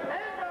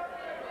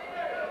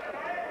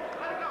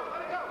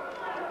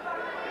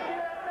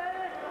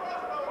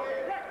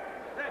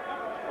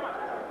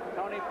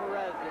 Tony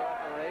Perez, the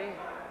referee.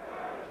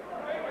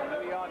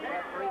 A New York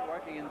referee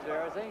working in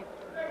Jersey.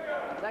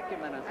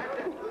 Execuminus.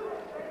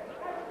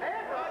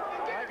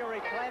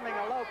 Gregory claiming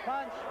a low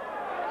punch.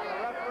 And the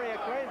referee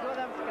agrees with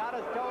him. Scott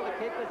is told to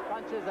keep his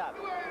punches up.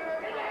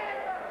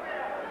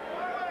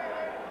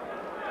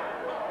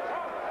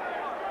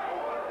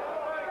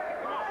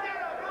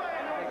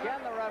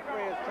 Again, the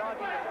referee is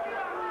talking to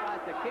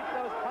Scott to keep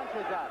those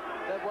punches up.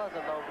 That was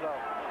a low blow,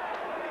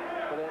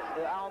 but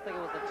I don't think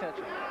it was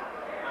intentional.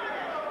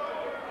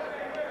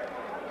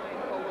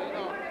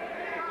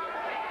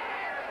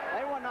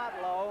 They were not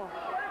low.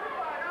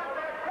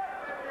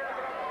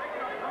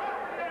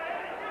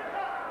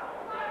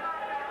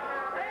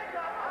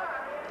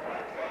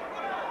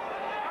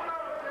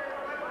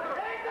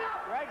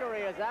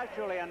 Gregory is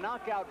actually a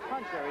knockout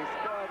puncher. He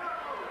scored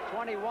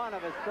 21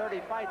 of his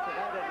 30 fights have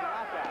ended in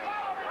knockout.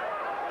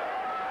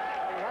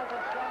 He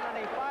hasn't shown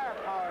any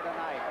firepower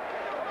tonight.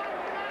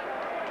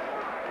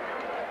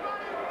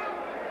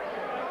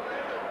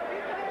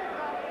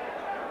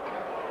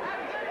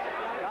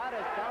 Scott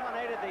has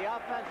dominated the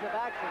offensive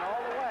action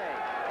all the way.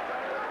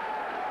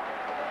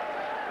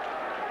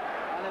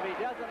 And if he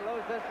doesn't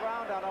lose this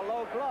round on a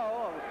low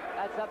blow,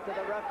 that's up to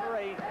the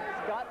referee.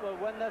 Scott will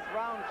win this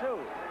round too.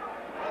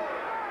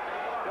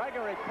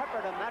 Gregory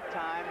peppered him that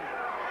time.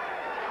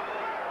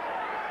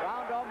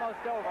 Round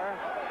almost over.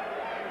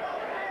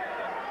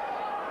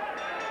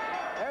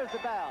 There's the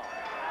bell.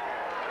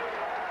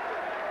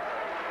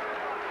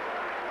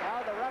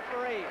 Now the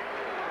referee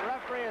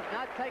is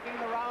not taking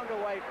the round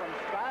away from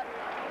Scott,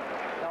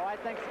 so I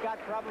think Scott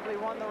probably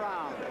won the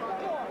round. I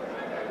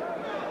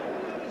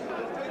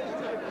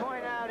should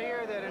point out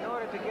here that in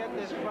order to get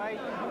this fight.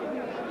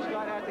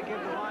 Scott had to give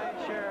the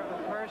lion's share of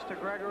the purse to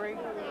Gregory.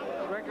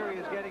 Gregory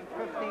is getting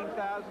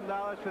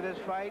 $15,000 for this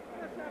fight,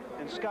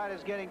 and Scott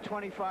is getting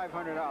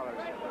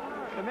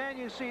 $2,500. The man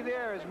you see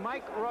there is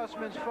Mike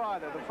Rossman's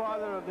father, the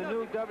father of the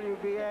new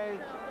WBA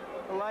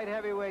light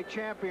heavyweight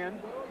champion.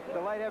 The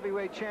light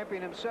heavyweight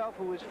champion himself,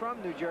 who is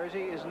from New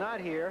Jersey, is not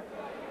here.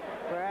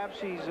 Perhaps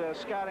he's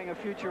scouting a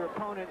future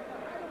opponent,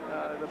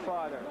 the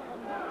father.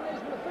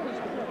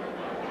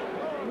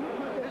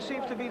 This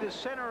seems to be the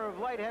center of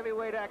light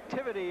heavyweight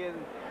activity in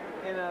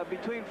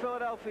between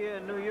Philadelphia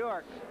and New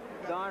York.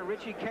 Don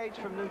Richie Cates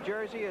from New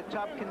Jersey, a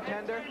top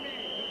contender.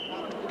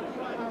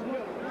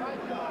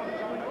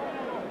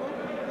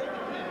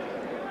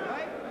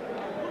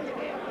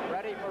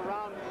 Ready for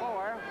round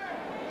 4.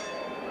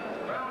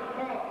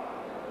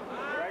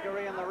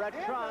 Gregory in the red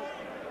trunks,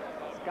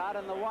 Scott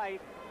in the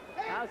white.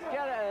 Now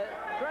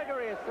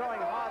Gregory is throwing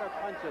harder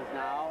punches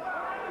now.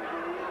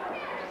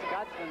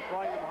 Scott's been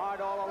throwing them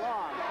hard all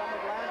along. Some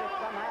have landed,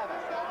 some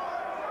haven't.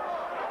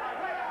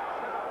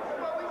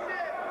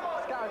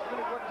 Scott is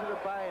really working to the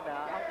body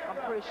now. I'm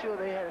pretty sure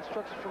they had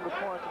instructions from the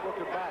corner to work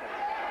the body.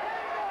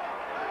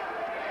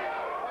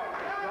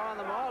 Throwing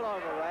them all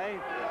over, Ray.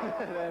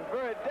 And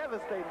very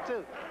devastating,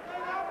 too.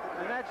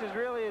 And that's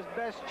really his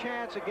best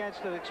chance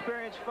against an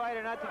experienced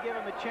fighter, not to give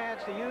him a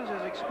chance to use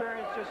his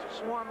experience, just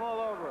swarm all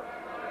over him.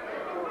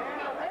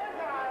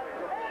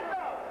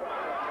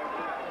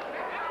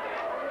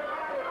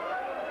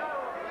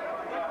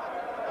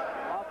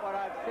 Off what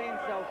I've seen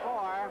so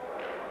far,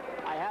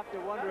 I have to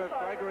wonder if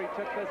Gregory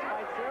took this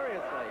fight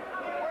seriously.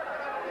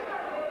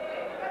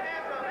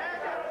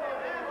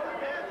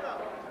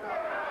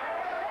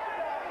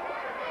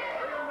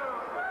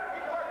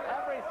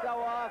 So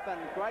often,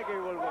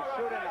 Gregory will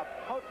shoot in a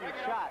potent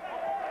shot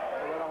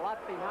with a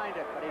lot behind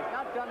it, but he's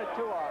not done it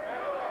too often.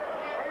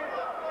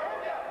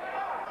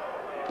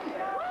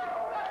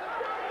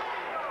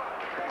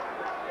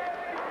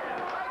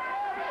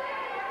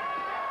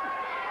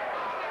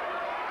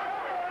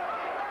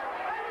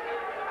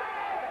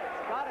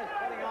 Scott is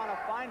putting on a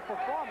fine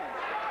performance.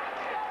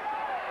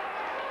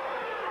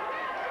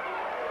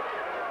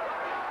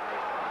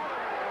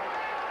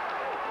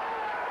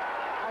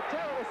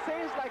 It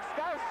seems like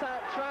Scott's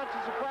trying to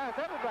surprise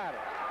everybody.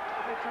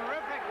 It's a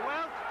terrific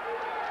welt.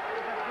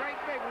 It's a great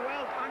big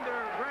welt under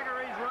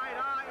Gregory's right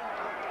eye.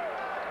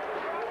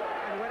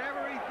 And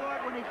whatever he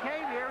thought when he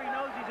came here, he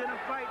knows he's in a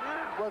fight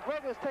now. Well,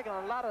 Gregory's taking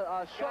a lot of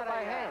short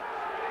right hands.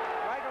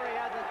 Gregory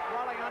has it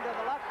swelling under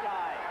the left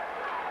eye.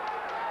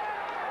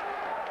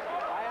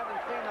 I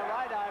haven't seen the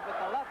right eye, but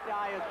the left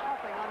eye is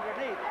puffing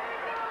underneath.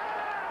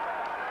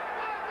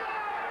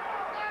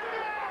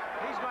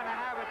 He's going to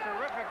have a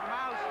terrific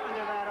mouse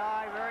under that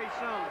eye very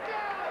soon.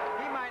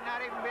 He might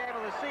not even be able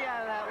to see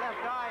out of that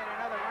left eye in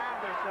another round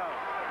or so.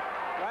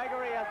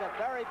 Gregory has a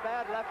very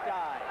bad left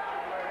eye.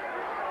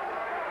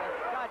 And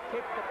Scott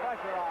keeps the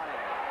pressure on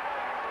him.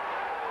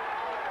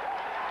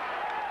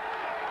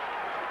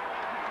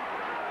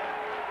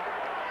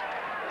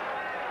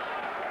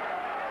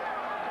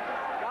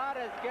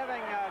 Scott is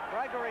giving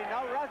Gregory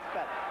no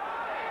respite.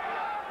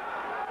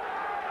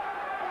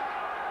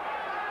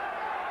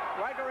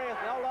 Gregory is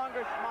no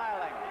longer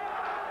smiling.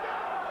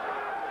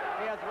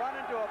 He has run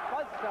into a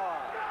buzzsaw.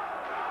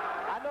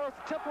 I noticed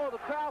the tempo of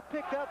the crowd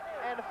picked up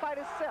and the fight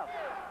itself.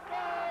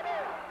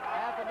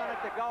 Half a minute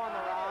to go in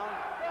the round.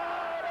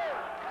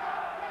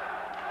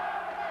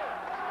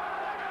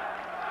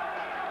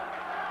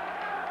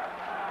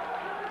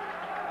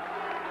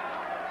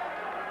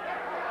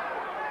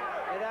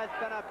 It has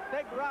been a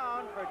big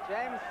round for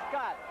James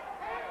Scott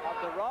of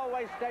the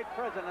Rahway State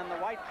Prison in the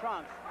white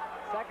trunks.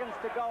 Seconds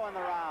to go in the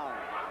round.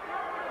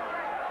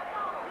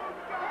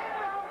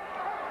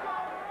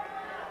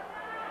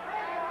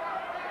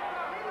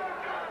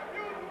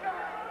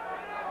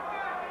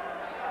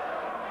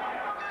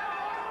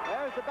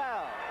 There's the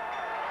bell.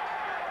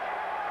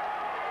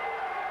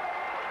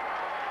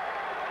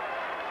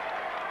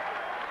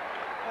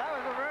 That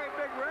was a very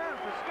big round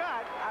for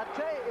Scott. I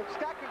tell you, if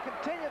Scott can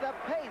continue that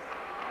pace,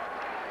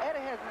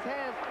 Eddie has his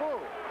hands full.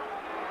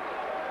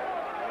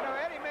 You know,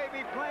 Eddie may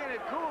be playing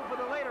it cool for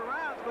the later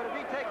rounds, but if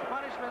he takes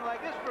punishment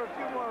like this for a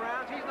few more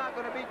rounds, he's not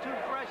going to be too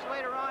fresh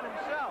later on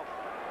himself.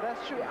 That's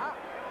true.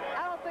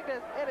 I don't think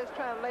that Eddie's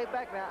trying to lay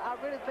back now. I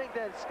really think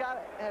that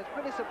Scott has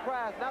really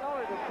surprised not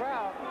only the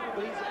crowd,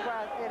 but he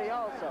surprised Eddie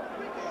also.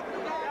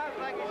 Sounds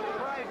like he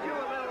surprised you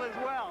a little as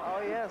well. Oh,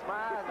 yes, my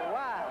eyes are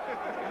wide.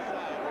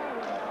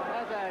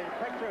 There's a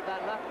picture of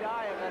that left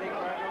eye of Eddie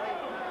Gregory.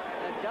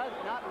 It does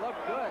not look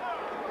good.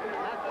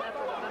 That's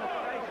after the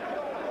administration.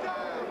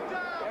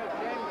 There's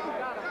James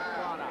Scott in the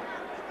corner.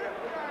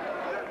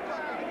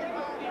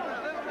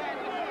 The little man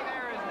you see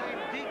there is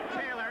named Deke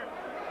Taylor.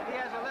 He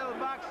has a little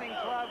boxing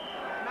club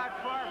not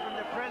far from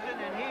the prison,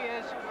 and he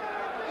is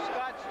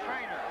Scott's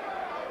trainer.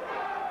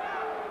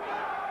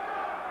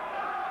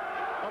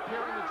 Up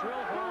here in the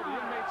drill hall, the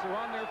inmates are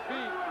on their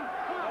feet.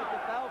 There's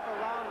the bell for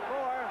round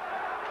 4.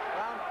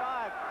 Round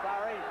 5,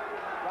 sorry.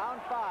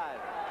 Round 5.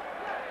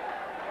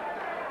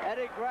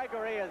 Eddie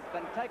Gregory has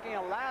been taking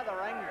a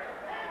lathering.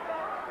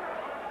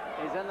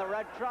 He's in the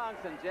red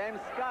trunks, and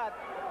James Scott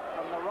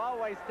from the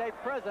Rahway State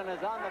Prison is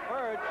on the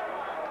verge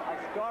of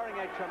scoring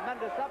a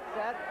tremendous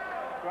upset.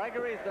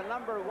 Gregory's the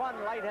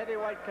 #1 light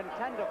heavyweight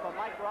contender for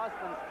Mike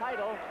Rossman's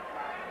title,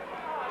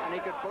 and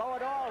he could blow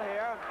it all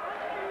here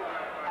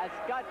as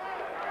Scott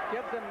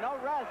gives him no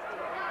rest.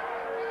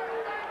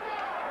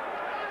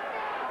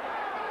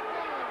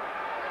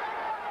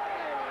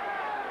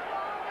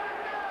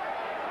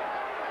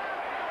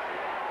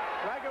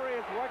 Gregory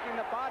is working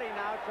the body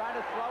now, trying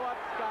to slow up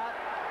Scott,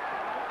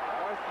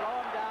 or slow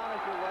him down,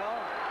 if you will.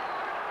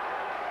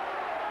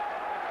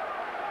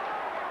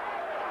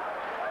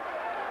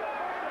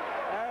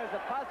 There is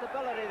a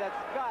possibility that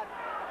Scott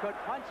could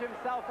punch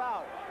himself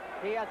out.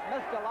 He has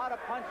missed a lot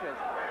of punches.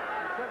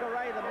 And Sugar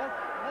Ray, the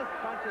missed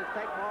punches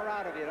take more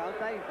out of you, don't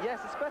they? Yes,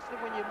 especially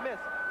when you miss.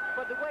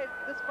 But the way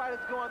this fight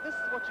is going, this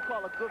is what you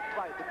call a good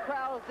fight. The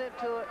crowd's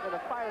into it, and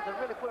the fighters are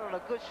really putting on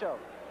a good show.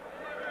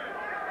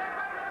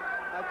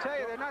 I'll tell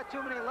you, there are not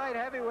too many light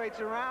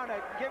heavyweights around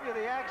that give you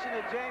the action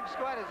that James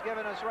Scott is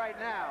giving us right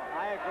now.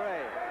 I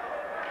agree.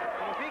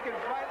 And if he can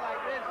fight like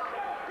this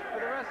for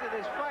the rest of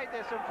this fight,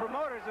 there's some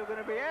promoters who are going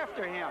to be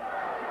after him.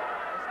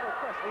 There's no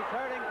question. He's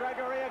hurting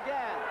Gregory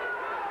again.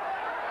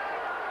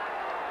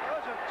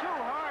 Those are two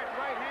hard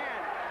right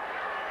hands.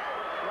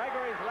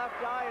 Gregory's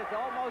left eye is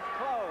almost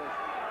closed.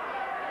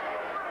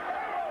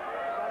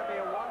 He's going to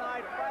be a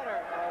one-eyed fighter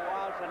for a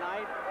while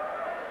tonight,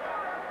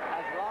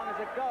 as long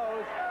as it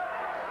goes.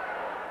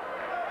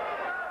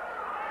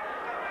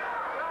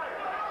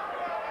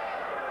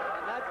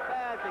 And that's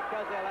bad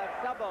because he'll have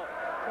trouble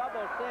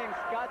seeing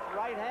Scott's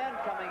right hand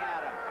coming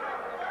at him.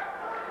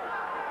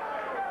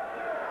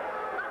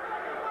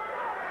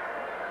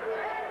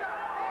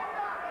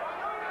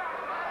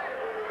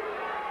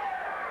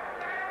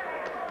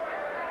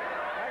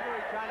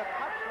 Trying to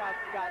punch shot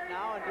Scott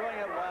now and doing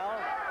it well.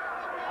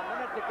 A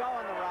minute to go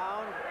in the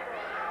round.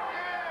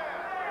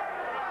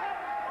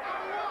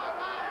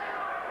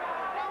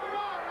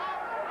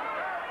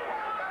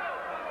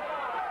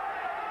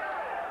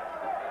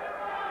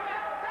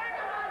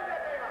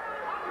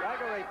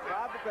 Gregory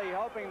probably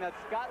hoping that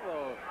Scott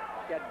will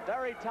get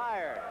very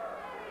tired.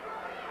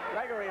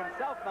 Gregory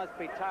himself must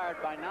be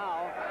tired by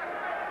now.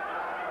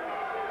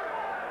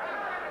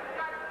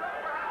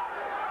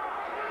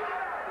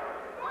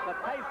 The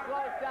pace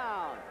slows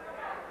down.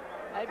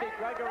 Maybe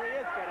Gregory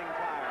is getting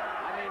tired.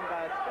 I mean,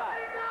 Scott.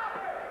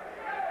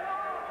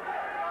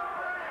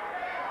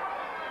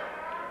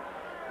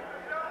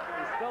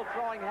 He's still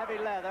throwing heavy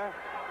leather.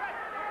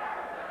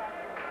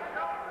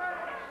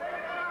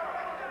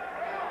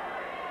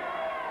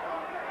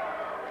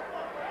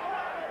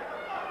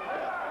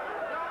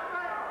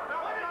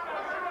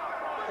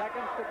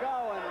 Seconds to go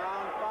in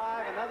round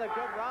 5. Another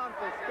good round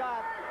for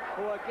Scott,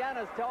 who again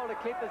is told to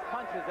keep his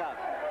punches up.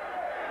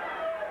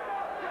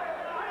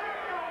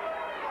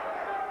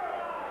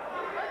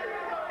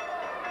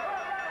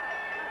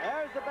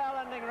 There's the bell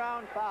ending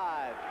round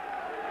 5.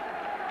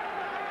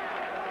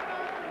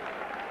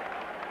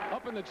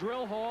 Up in the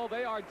drill hall,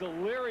 they are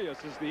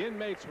delirious as the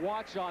inmates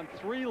watch on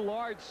 3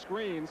 large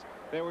screens.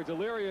 They were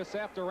delirious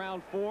after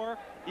round 4,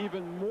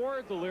 even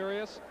more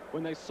delirious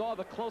when they saw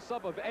the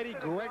close-up of Eddie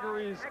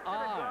Gregory's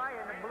eye.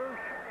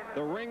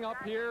 The ring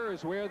up here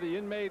is where the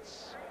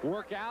inmates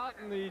work out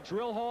in the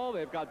drill hall.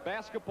 They've got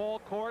basketball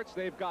courts,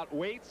 they've got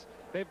weights,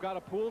 they've got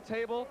a pool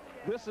table.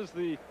 This is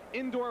the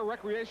indoor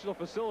recreational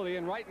facility,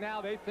 and right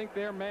now they think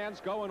their man's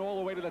going all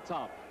the way to the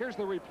top. Here's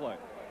the replay.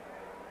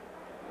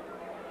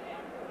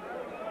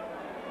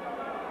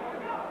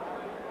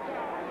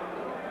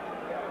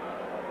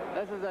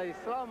 This is a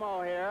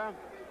slow-mo here,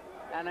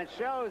 and it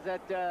shows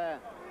that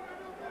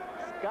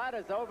Scott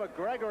is over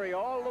Gregory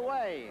all the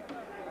way,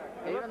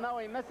 even though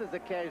he misses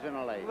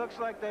occasionally. It looks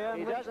like they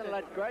unleashed He doesn't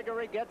let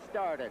Gregory get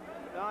started.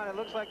 Don, it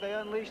looks like they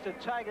unleashed a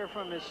tiger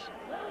from his,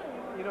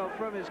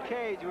 from his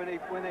cage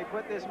when they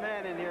put this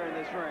man in here in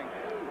this ring.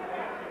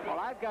 Well,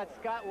 I've got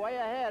Scott way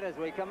ahead as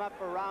we come up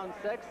for round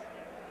 6.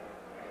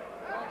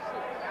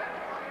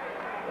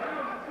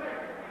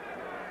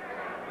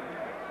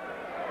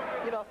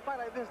 A fight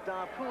like this,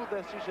 Don, proves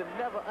that you should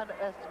never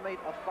underestimate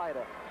a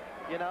fighter.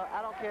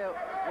 I don't care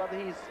whether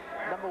he's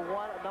 #1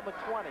 or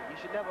 #20. You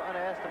should never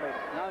underestimate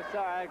him. No, sir,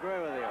 I agree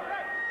with you.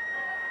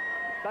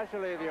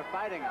 Especially if you're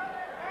fighting him.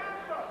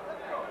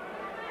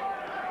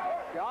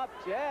 Sharp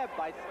jab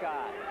by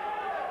Scott.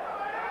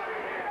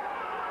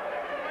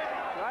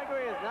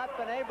 Gregory has not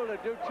been able to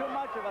do too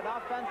much of an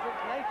offensive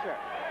nature.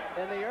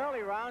 In the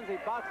early rounds, he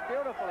boxed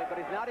beautifully, but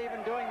he's not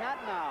even doing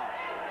that now.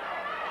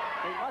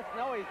 He must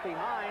know he's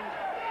behind.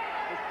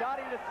 He's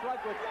starting to slug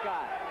with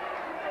Scott.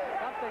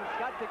 Something's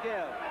got to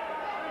give.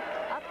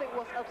 I think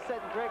what's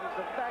upsetting Greg is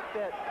the fact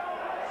that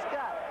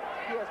Scott,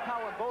 he has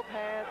power in both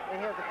hands, and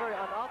he has a very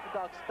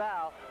unorthodox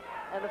style,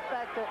 and the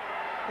fact that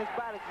his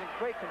body's in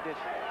great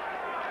condition.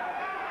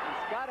 And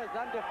Scott is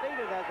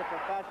undefeated as a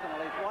professional.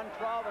 He's won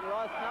 12 and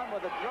lost none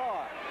with a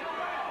draw.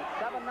 It's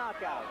 7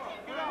 knockouts.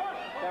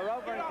 They're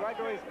over in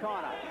Gregory's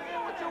corner.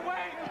 Put your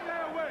weight.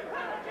 Stay away.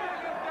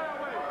 Stay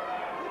away.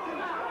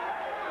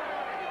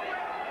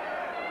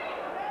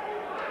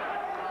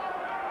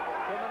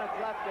 2 minutes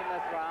left in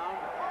this round.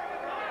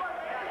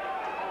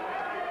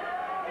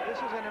 This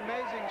is an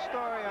amazing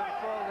story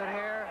unfolded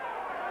here.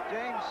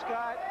 James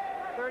Scott,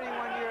 31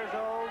 years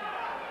old,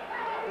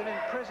 been in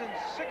prison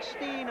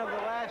 16 of the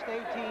last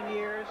 18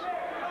 years.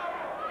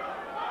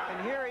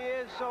 And here he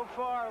is so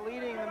far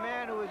leading the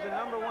man who is the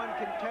 #1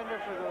 contender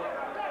for the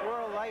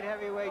World Light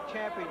Heavyweight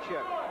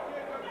Championship.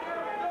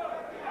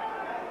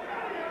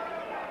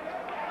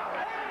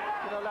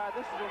 You know, Larry,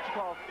 this is what you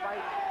call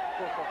fight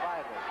for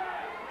survival.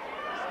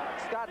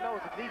 Scott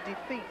knows if he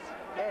defeats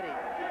Eddie,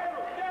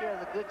 he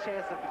has a good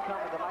chance of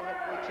becoming the light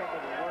heavyweight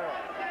champion of the world.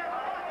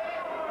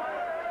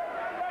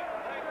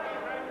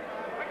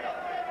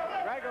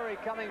 Gregory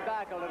coming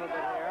back a little bit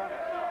here.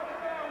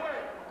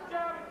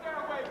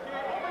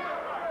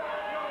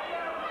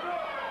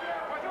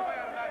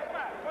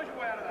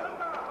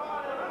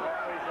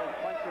 Gregory says,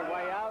 punch your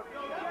way out,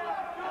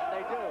 and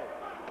they do.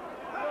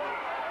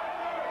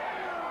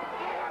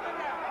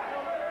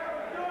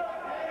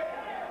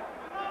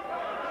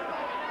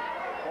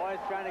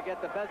 Boy's trying to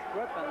get the best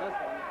grip in this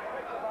one.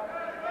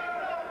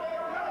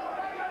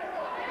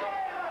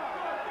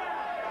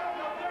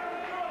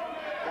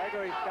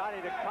 Gregory's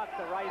starting to cut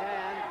the right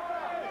hand.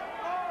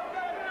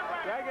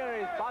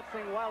 Gregory's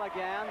boxing well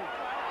again,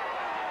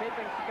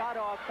 keeping Scott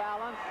off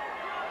balance.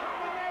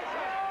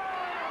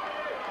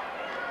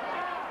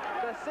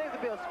 There seems to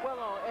be a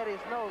swelling on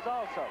Eddie's nose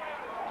also.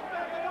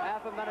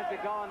 Half a minute to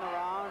go in the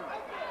round.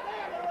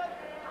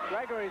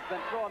 Gregory's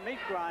been through a meat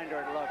grinder,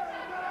 it looks.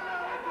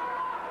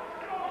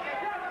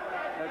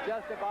 They're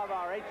just above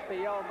our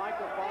HBO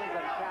microphones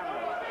and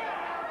cameras.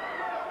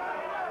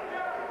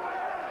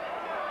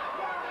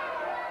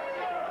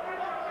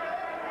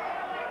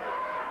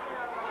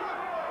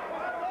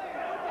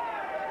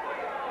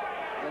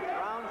 It's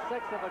round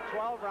 6 of a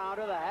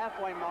 12-rounder, the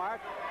halfway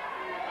mark.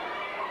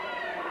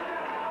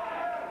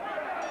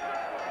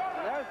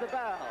 And there's the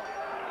bell.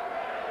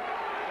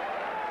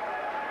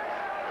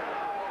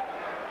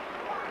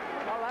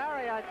 Well,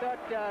 Larry, I thought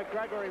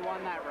Gregory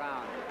won that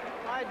round.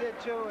 I did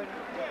too, and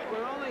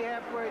we're only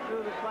halfway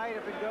through the fight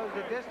if it goes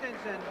the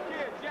distance, and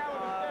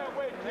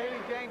maybe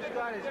James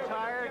Scott is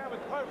tired.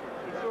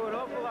 He threw an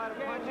awful lot of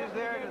punches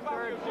there in the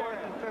 3rd,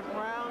 4th, and 5th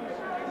rounds.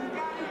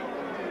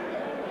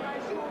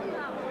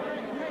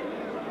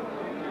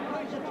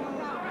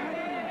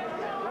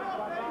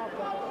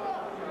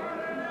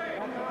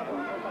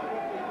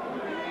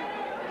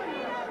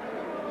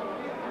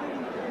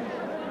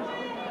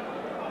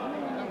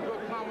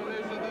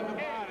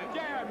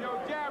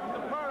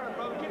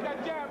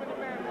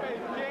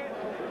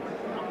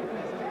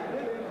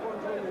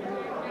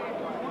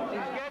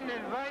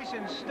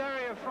 And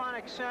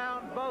stereophonic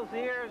sound, both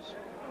ears,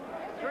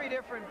 3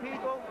 different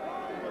people.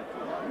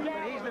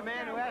 And he's the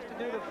man who has to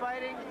do the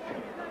fighting.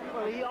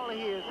 Well, he only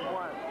hears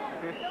one.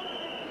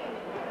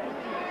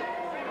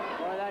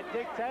 Boy, that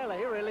Dick Taylor,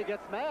 he really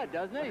gets mad,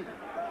 doesn't he?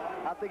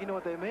 I think you know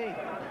what they mean.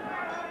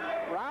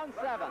 Round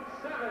 7.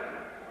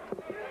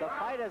 The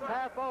fight is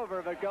half over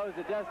if it goes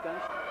the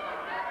distance.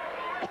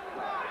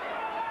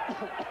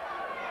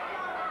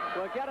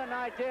 We'll get an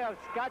idea of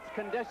Scott's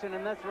condition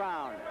in this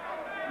round.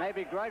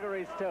 Maybe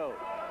Gregory's too.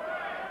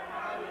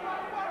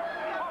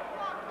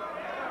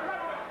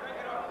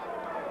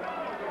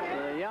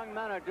 The young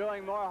men are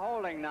doing more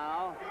holding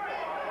now.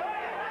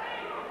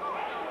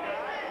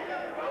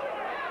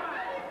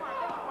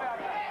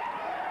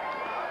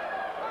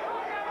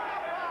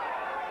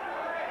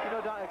 You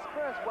know, Don,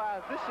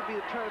 experience-wise, this should be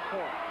the turning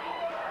point.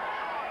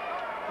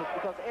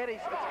 Because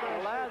Eddie's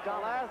experience...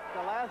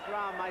 The last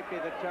round might be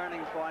the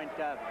turning point.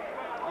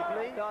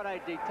 I thought I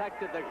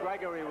detected that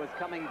Gregory was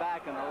coming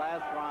back in the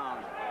last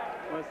round.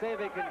 We'll see if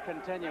he can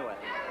continue it.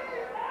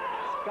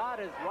 Scott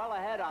is well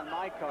ahead on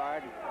my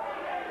card.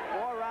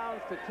 4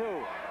 rounds to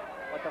 2.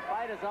 But the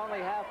fight is only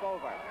half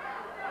over.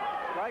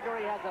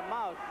 Gregory has a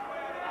mouth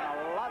and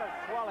a lot of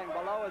swelling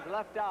below his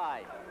left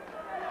eye.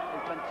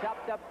 He's been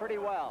chopped up pretty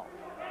well.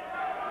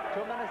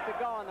 2 minutes to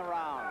go in the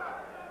round.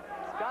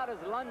 Scott is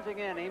lunging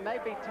in. He may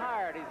be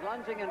tired. He's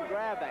lunging and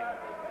grabbing.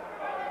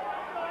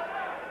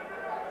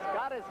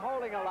 Scott is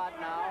holding a lot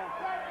now.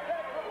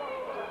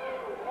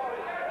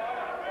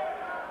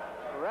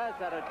 Perez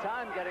had a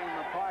time getting him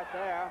apart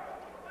there.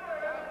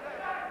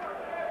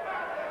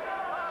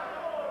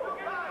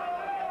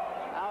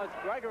 Now it's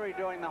Gregory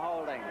doing the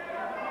holding.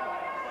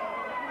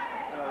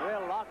 And a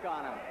real lock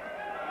on him.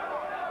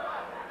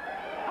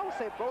 I would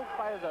say both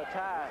fighters are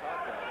tired,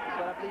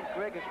 but I believe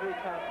Greg is really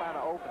trying to find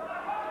an opening.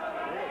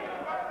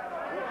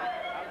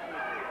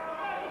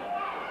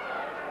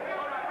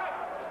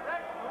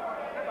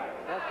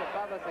 Just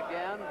above us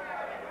again.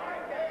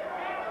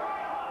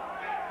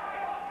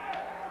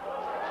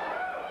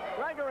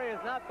 Gregory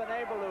has not been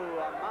able to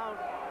mount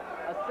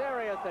a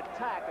serious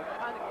attack, a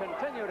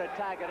continued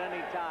attack at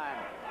any time.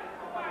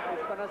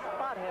 He's been a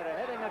spot hitter,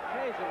 hitting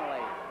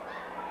occasionally.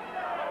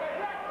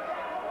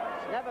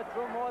 Never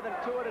threw more than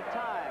 2 at a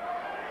time,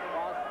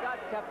 while Scott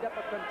kept up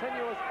a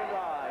continuous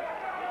barrage.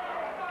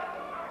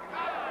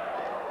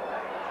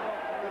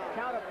 Good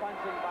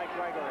counter-punching by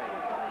Gregory.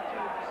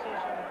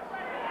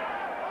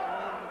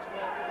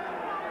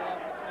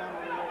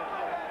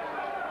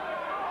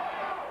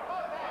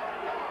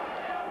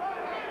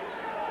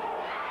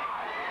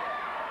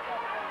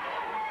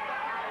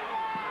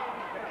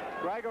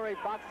 Gregory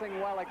boxing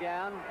well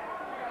again.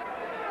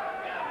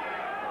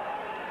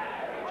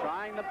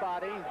 Trying the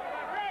body.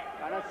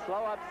 Trying to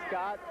slow up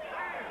Scott.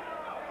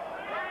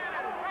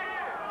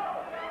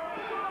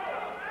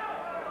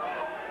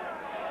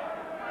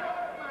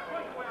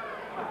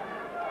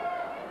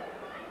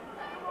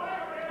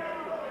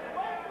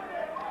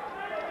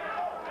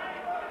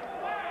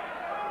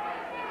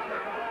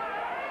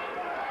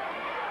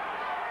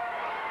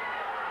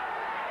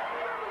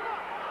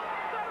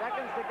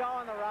 Seconds to go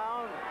in the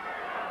round.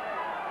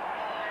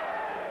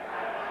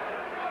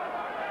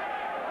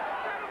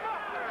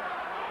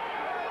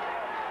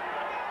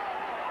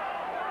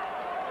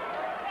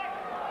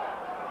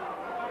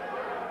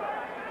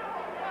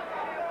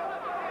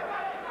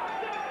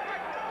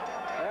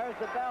 There's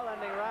the bell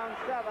ending round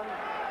 7.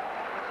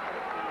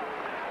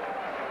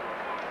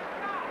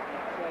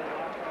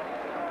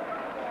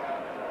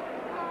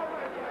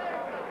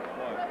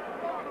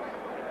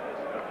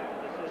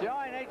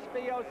 Join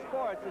HBO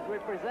Sports as we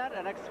present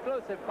an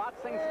exclusive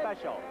boxing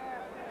special.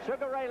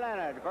 Sugar Ray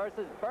Leonard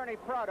versus Bernie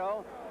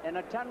Prado in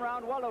a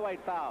 10-round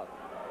welterweight bout.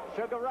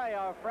 Sugar Ray,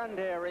 our friend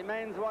here,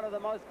 remains one of the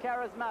most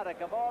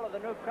charismatic of all of the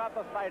new crop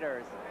of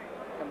fighters,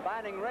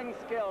 combining ring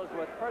skills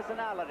with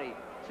personality,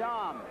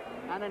 charm,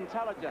 and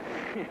intelligence.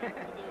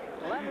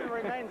 Leonard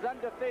remains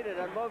undefeated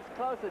and moves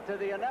closer to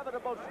the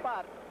inevitable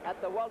spot at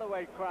the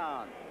welterweight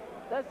crown.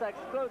 This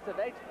exclusive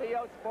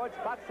HBO Sports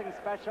boxing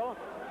special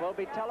will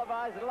be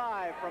televised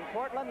live from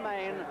Portland,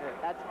 Maine.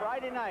 That's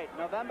Friday night,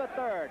 November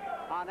 3rd,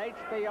 on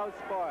HBO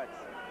Sports.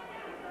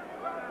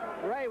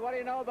 Ray, what do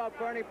you know about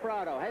Bernie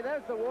Prado? Hey,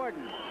 there's the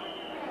warden.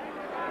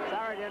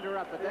 Sorry to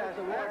interrupt, but there's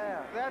the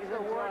warden. That's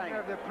the warden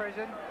of the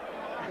prison.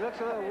 He looks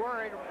a little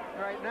worried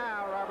right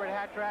now, Robert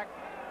Hatrack.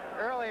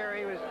 Earlier,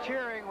 he was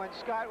cheering when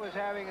Scott was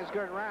having his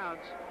good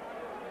rounds.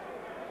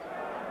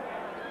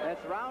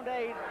 It's round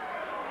 8.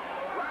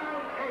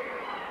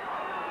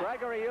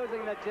 Gregory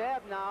using the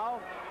jab now.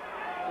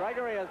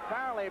 Gregory has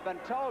apparently been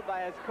told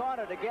by his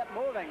corner to get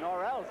moving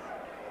or else.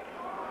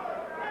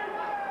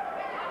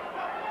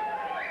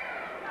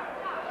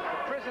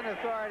 The prison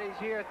authorities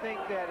here think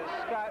that a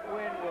Scott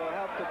win will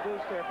help to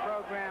boost their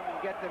program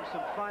and get them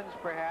some funds,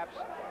 perhaps.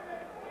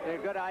 A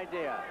good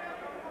idea.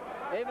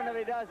 Even if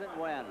he doesn't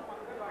win,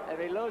 if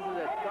he loses,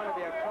 it's going to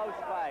be a close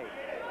fight.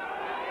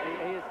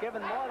 He has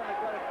given more than a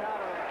good account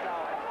of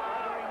himself.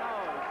 Gregory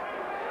knows,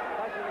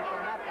 especially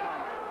from that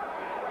punch.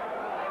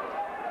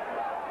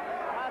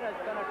 Scott has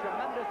been a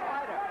tremendous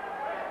fighter.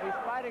 He's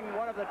fighting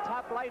one of the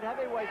top light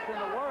heavyweights in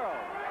the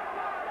world.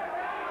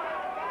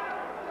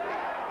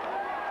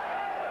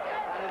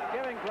 And is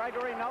giving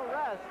Gregory no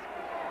rest.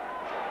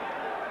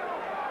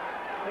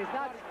 He's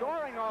not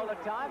scoring all the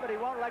time, but he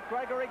won't let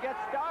Gregory get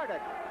started.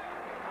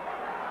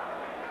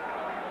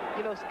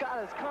 You know,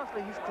 Scott is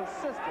constantly, he's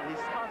consistent. He's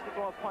constantly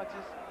throwing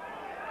punches,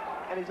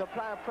 and he's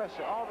applying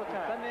pressure all the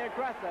time. He's been the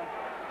aggressor.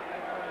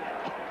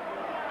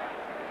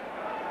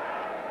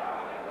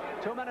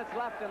 2 minutes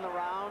left in the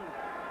round.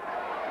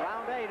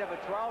 Round 8 of a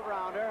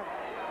 12-rounder.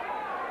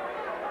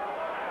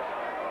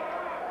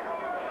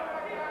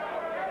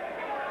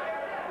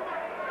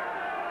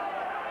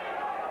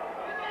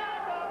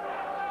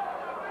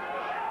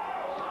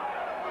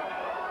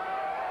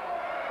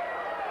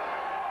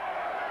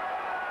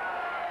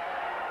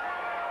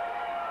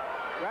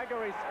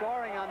 Gregory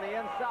scoring on the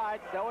inside,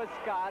 so is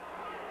Scott.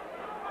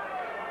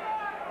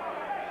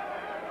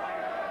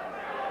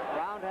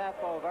 Round half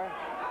over.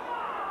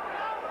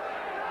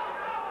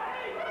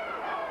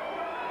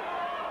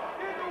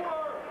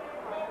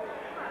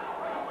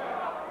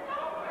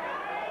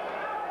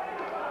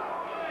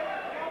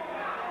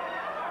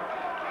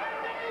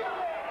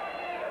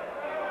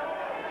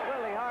 It's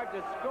really hard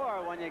to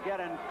score when you get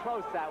in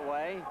close that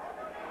way.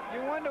 You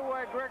wonder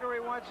why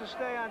Gregory wants to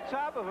stay on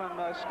top of him.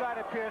 Scott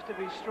appears to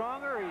be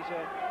stronger. He's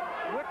a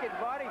wicked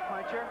body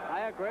puncher.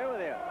 I agree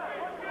with you.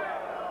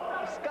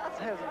 Scott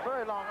has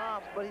very long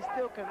arms, but he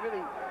still can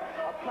really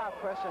apply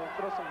pressure and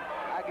throw some,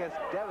 I guess,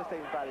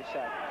 devastating body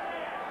shots.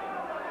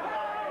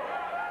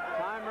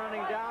 Time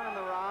running down in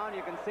the round.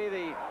 You can see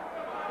the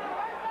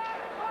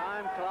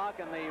time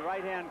clock in the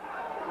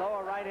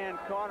lower right-hand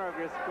corner of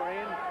your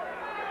screen.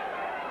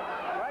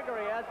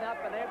 Gregory has not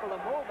been able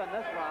to move in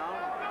this round.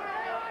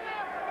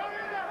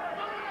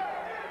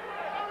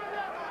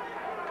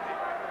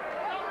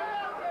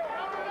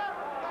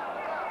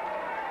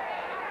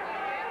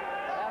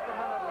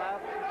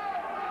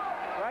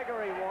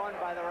 Gregory warned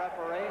by the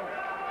referee.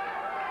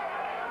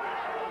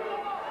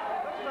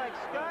 Looks like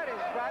Scott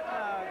has gotten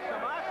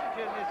some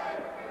oxygen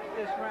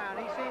this round.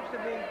 He seems to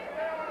be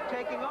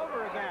taking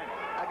over again.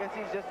 I guess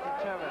he's just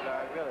determined,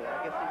 really.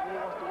 I guess he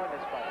really wants to win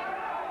this fight.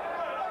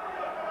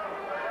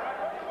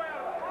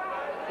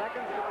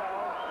 Seconds to go.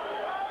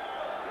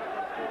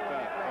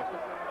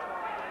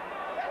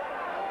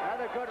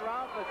 Another good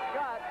round for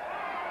Scott.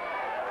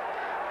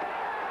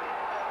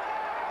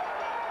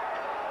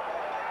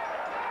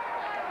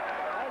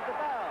 There's the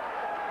bell.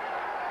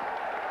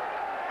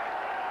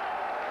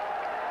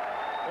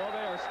 Well,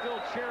 they are still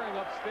cheering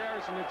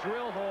upstairs in the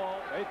drill hall.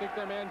 They think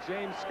their man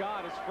James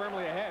Scott is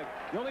firmly ahead.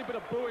 The only bit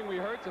of booing we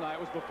heard tonight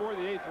was before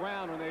the 8th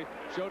round when they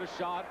showed a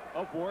shot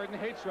of Warden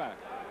Haytrack.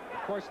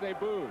 Of course, they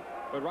booed.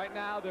 But right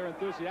now, they're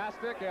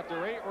enthusiastic.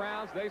 After 8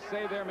 rounds, they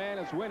say their man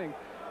is winning.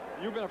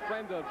 You've been a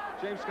friend of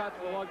James Scott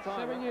for a long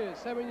time. 7 years,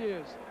 7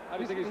 years. How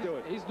do you think he's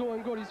doing? He's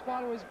doing good. He's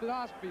following his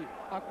philosophy.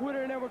 A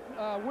winner never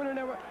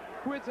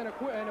quits, and a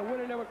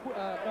winner never quits.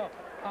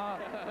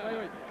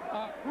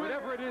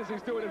 Whatever it is,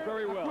 he's doing it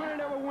very well. A winner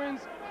never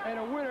wins, and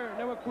a winner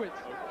never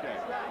quits. Okay.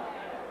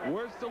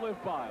 Words to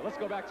live by. Let's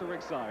go back to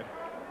ringside.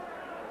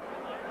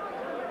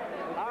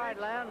 All right,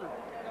 Len.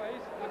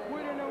 A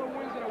winner never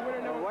wins, and a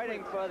winner never We're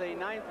waiting for the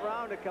 9th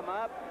round to come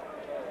up.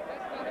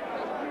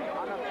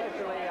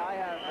 Unofficially, I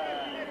have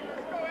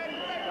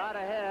got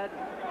ahead.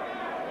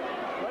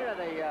 Look at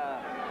the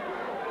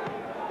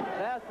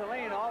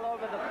Vaseline all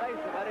over the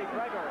face of Eddie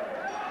Gregory.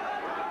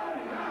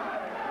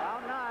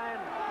 Round 9.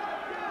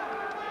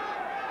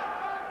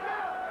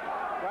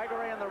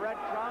 Gregory in the red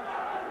trunks,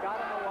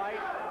 Scott in the white.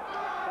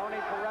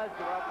 Tony Perez,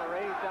 the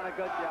referee, he's done a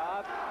good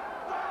job.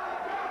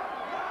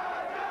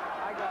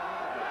 I got him.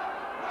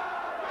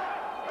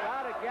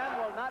 Scott again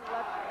will not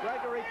let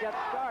Gregory get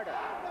started.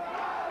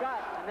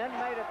 Scott, an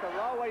inmate at the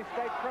Rahway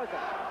State Prison,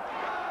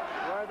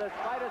 where this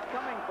fight is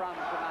coming from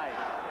tonight.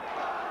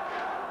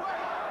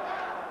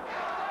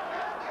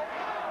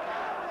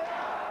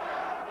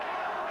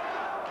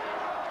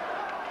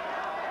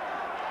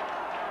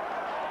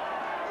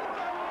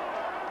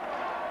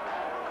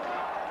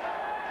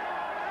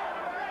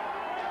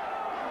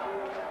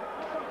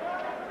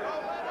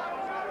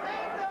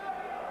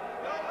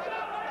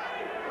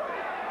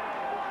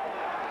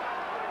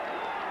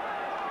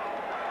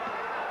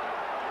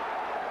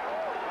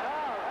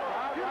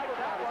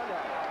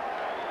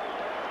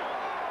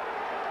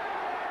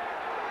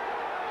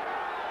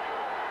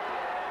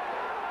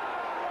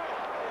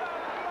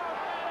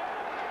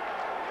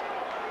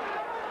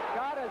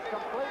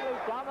 Completely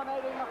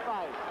dominating the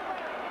fight.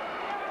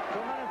 2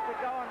 minutes to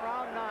go in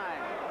round 9.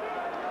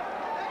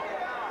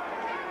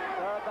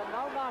 There have been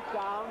no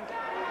knockdowns.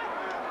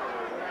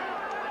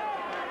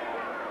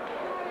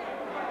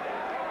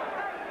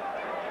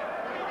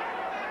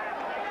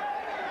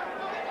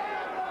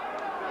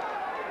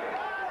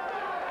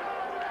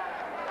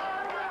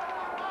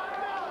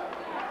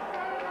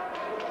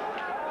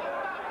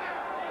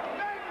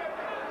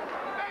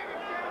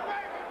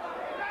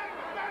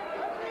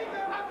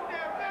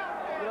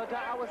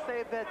 I would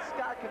say that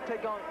Scott can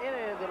take on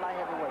any of the light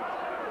heavyweights.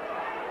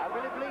 I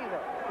really believe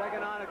that.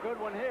 Taking on a good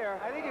one here.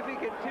 I think if he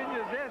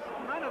continues this,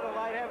 none of the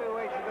light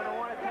heavyweights are going to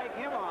want to take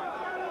him on.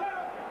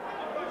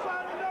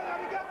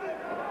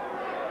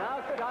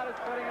 Now Scott is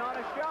putting on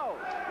a show.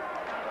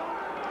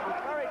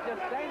 He's very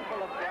disdainful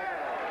of Gregory.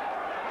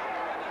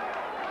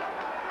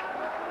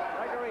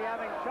 Gregory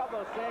having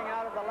trouble seeing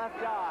out of the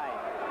left eye.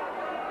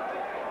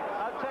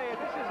 I'll tell you,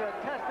 this is a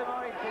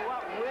testimony to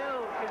what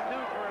will can do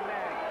for a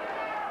man.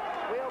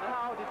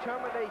 Willpower,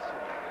 determination.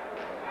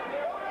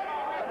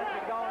 Minutes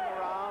to go in the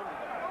round.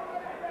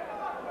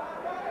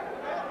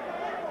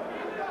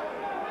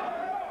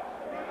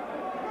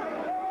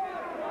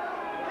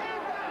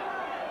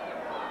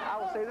 I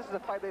would say this is a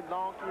fight they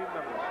long to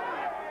remember.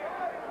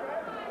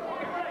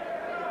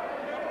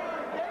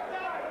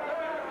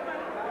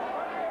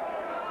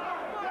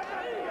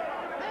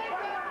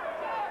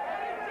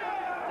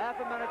 Half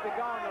a minute to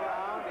go in the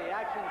round. The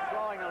action's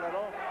slowing a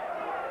little.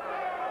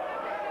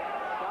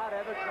 Scott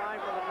ever trying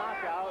for the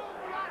knockout.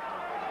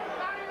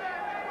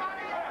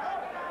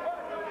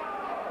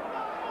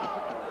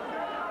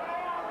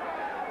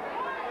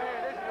 Hey,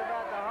 this is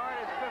about the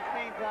hardest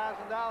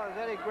 $15,000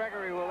 Eddie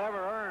Gregory will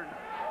ever earn.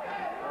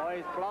 Boy,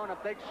 he's blown a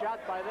big shot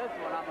by this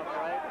one, I'm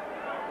afraid,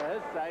 for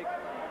his sake.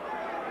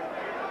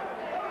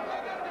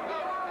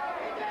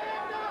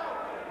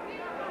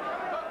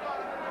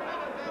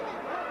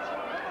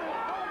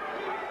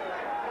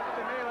 Looks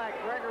to me like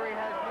Gregory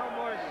has no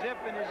more zip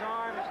in his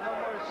arms, no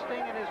more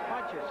sting in his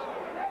punches.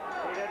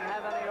 He didn't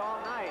have any all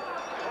night.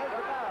 There's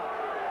the bell.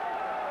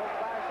 Goes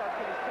bicep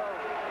to his toe.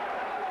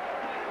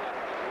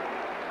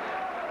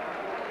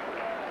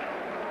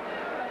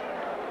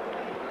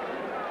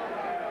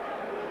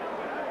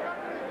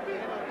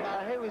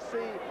 Here we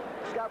see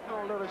Scott put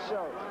on a little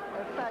show.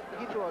 In fact,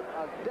 he threw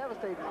a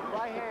devastating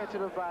right hand to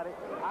the body.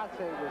 I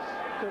say this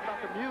could knock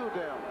a mule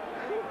down.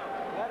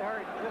 That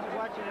hurt just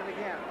watching it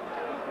again.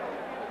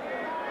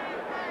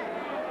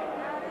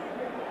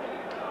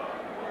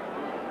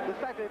 The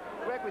fact that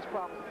Gregory's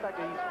problem is the fact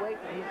that he's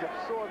waiting, he's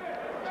absorbed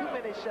too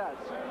many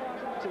shots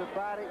to the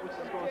body, which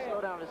is going to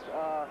slow down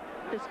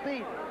his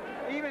speed.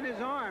 Even his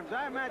arms.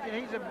 I imagine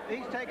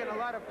he's taking a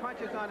lot of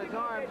punches on his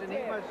arms, and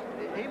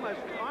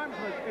arms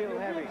must feel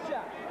heavy.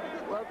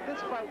 Well,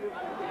 this fight.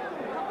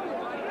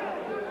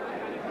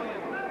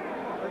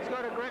 Let's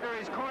go to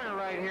Gregory's corner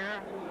right here.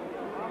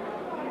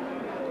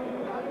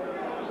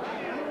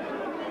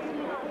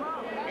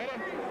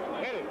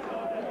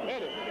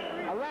 Eddie.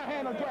 A right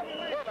hand, a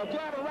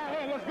jab and a right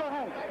hand, let's go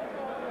home.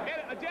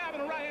 Eddie, a jab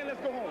and a right hand,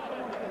 let's go home.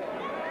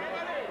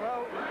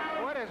 Well,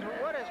 what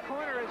his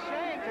corner is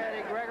saying to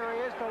Eddie Gregory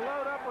is to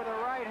load up with a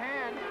right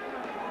hand.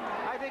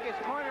 I think his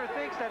corner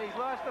thinks that he's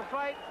lost the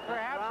fight,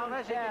 perhaps,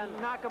 unless he can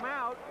knock him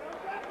out.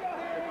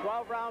 The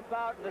 12-round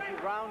bout, this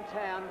is round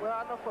 10. Well,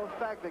 I know for a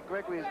fact that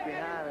Gregory is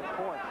behind in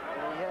points,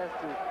 and he has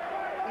to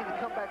either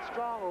come back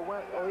strong or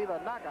either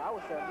a knockout. I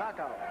would say a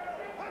knockout.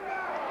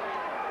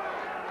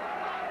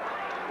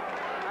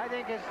 I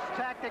think his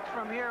tactics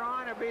from here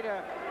on would be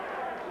to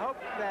hope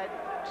that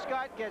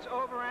Scott gets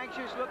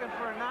over-anxious, looking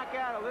for a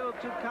knockout, a little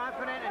too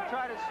confident, and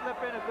try to slip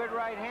in a good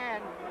right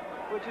hand,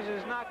 which is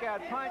his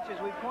knockout punch.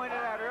 As we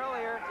pointed out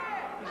earlier,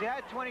 he's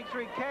had 23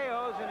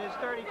 KOs in his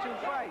 32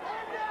 fights,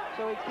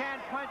 so he can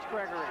punch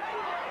Gregory.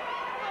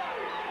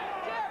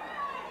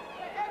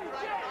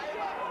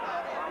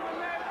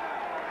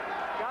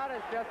 Scott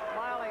is just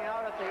smiling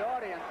out at the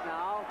audience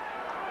now.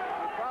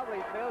 He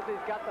probably feels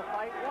he's got the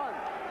fight won.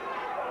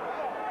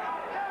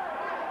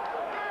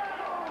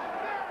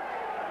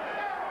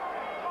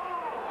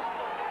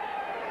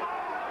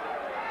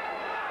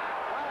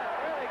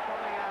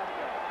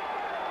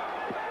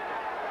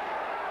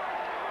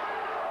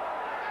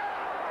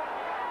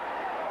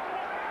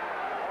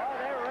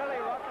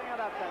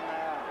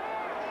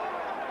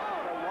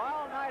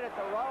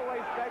 The Rahway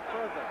State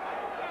Prison.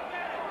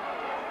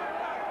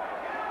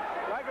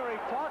 Gregory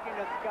talking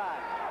to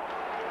Scott.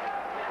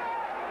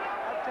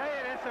 I'll tell you,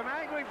 there's some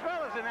angry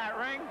fellas in that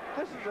ring.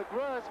 This is a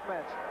grudge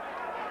match.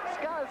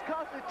 Scott is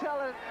constantly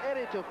telling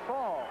Eddie to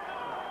fall.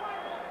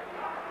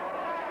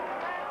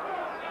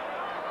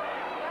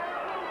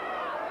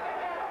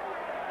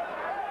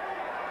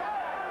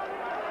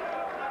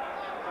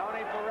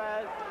 Tony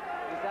Perez,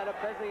 he's had a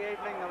busy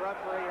evening, the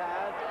referee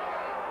has.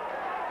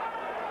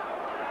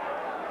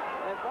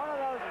 If one of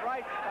those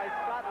rights by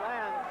Scott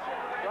lands,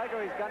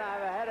 Gregory's going to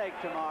have a headache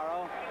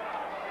tomorrow.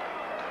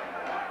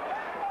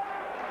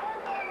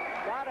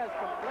 Scott has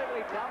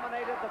completely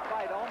dominated the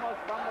fight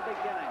almost from the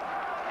beginning.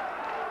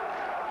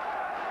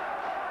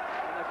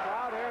 And the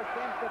crowd here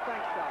seems to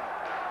think so.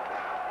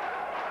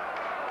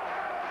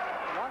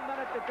 1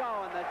 minute to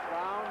go in this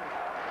round.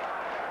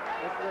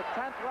 This is the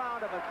 10th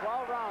round of a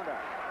 12-rounder.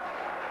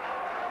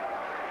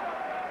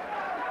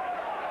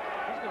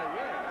 He's going to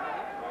win.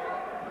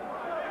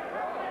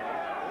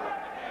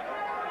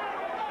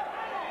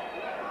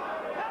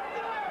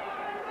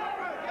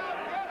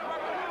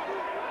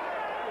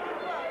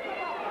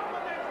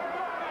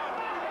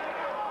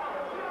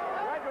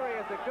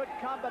 A good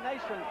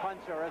combination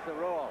puncher as a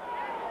rule,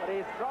 but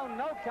he's thrown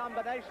no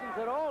combinations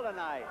at all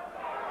tonight.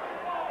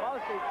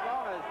 Most he's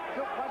thrown is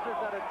 2 punches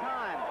at a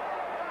time,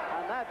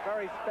 and that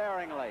very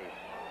sparingly.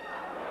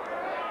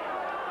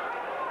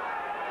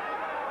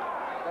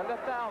 The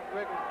left arm,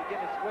 Gregory's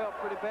beginning to swell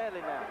pretty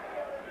badly now.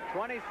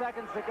 20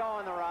 seconds to go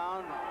in the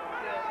round.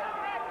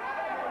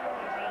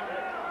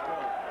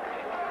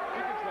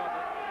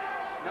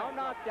 No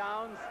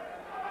knockdowns.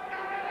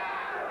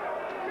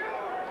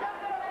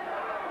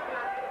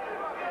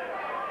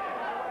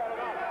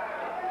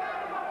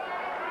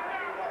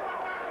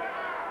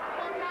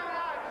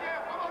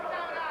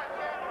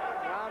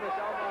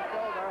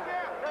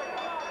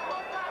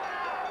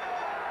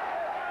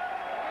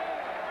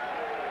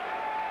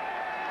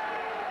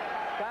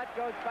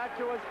 Goes back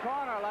to his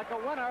corner like a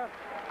winner.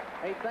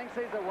 He thinks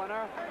he's a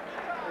winner.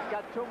 He's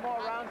got 2 more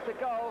rounds to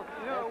go.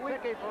 You know,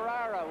 Ricky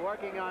Ferrara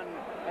working on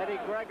Eddie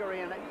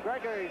Gregory, and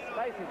Gregory's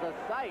face is a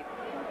sight.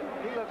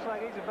 He looks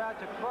like he's about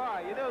to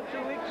cry. You know,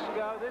 2 weeks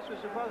ago, this was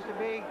supposed to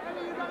be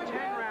a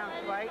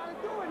 10-round fight,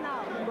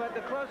 but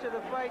the closer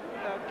the fight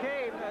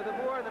came, the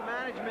more the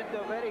management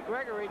of Eddie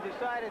Gregory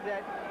decided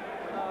that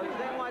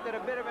they wanted a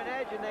bit of an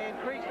edge, and they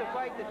increased the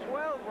fight to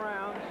 12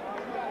 rounds,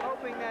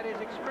 hoping that his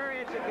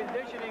experience and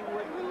conditioning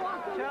would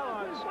tell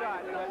on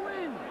Scott. But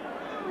it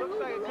looks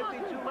like it could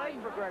be too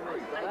late for Gregory.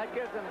 That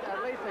gives him,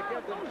 at least it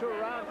gives him 2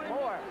 rounds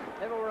more.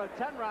 If it were a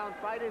 10-round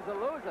fight, he's a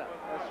loser.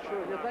 That's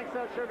true. You think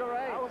so, Sugar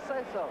Ray? I would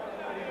say so.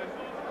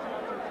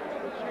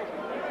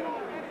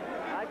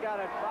 I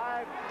got it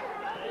 5,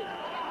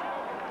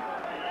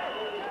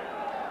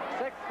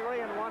 6,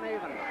 3, and 1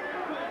 even.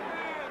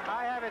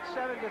 I have it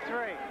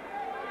 7-3.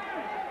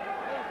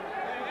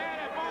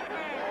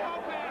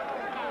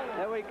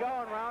 There we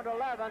go in round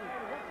 11.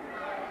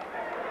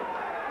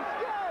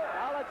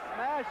 Solid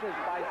smashes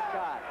by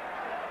Scott.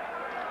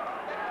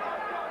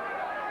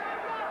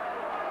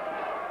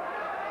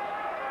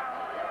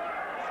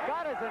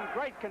 Scott is in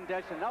great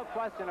condition, no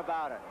question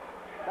about it.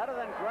 Better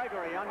than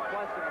Gregory,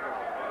 unquestionable.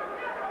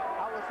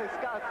 I would say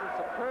Scott's in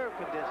superb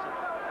condition.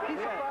 He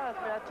surprised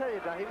me, I tell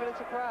you, Don. He really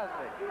surprised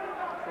me.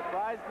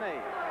 Surprised me.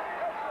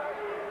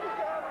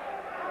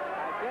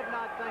 I did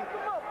not think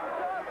to win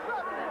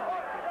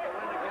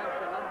against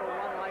the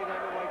 #1 light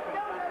heavyweight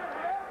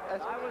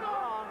contender. I was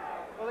wrong.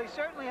 Well, he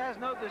certainly has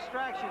no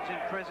distractions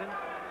in prison.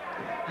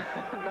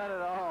 Not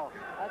at all.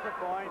 That's a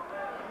point.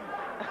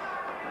 In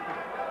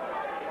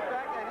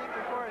fact, I think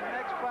before his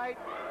next fight,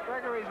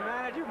 Gregory's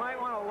manager might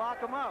want to lock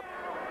him up.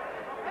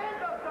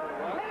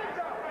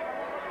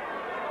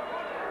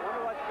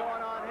 Wonder what's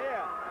going on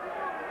here.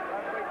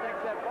 Referee thinks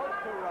they're both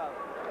too rough.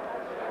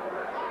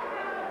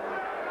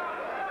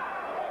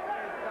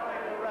 He's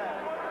telling the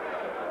rest.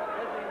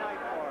 Busy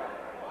night for him.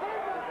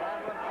 He's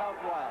handled himself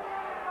well.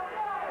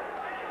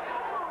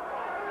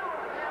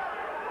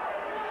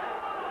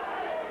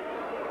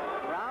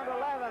 Round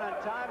 11, and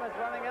time is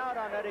running out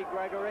on Eddie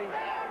Gregory.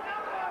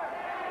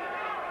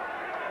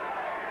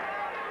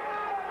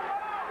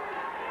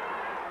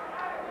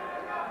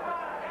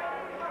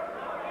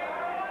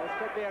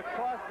 Could be a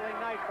costly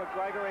night for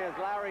Gregory, as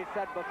Larry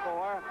said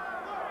before.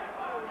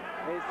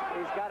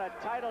 He's got a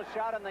title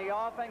shot in the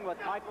offing with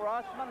Mike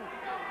Rossman,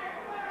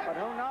 but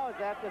who knows?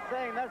 After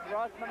seeing this,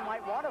 Rossman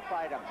might want to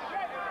fight him.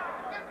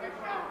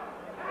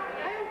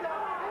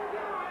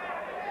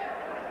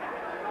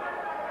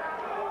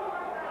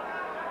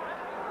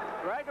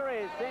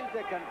 Gregory seems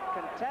to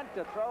content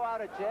to throw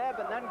out a jab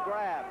and then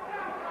grab.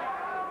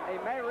 He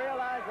may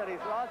realize that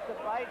he's lost the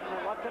fight,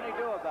 and what can he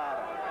do about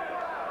it?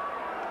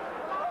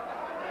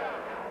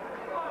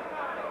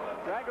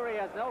 Gregory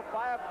has no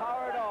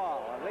firepower at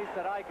all, at least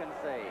that I can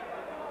see.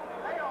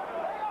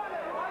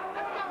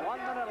 1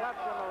 minute left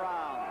in the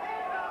round.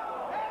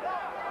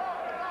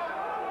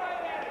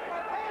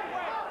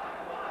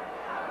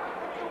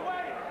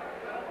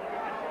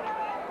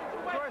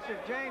 Of course,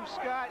 if James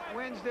Scott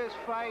wins this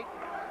fight,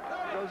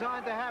 goes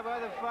on to have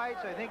other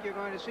fights, I think you're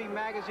going to see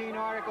magazine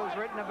articles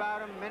written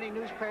about him, many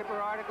newspaper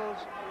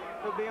articles.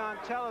 He'll be on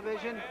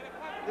television.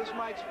 This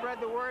might spread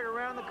the word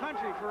around the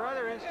country for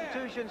other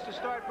institutions to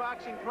start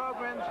boxing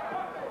programs.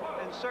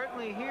 And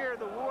certainly here,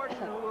 the warden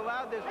who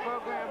allowed this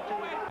program to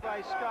be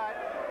by Scott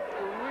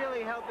will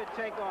really help it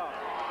take off.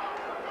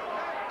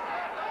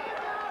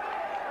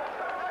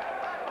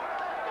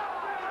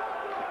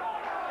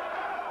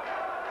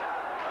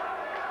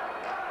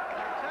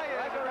 I tell you,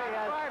 there's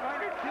about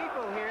 500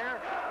 people here.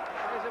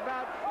 There's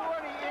about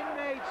 40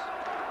 inmates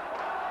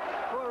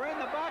who are in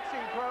the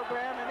boxing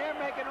program, and they're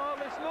making all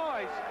this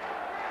noise.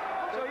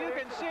 So you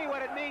can see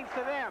what it means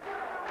to them.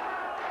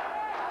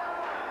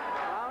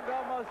 Round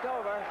almost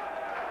over.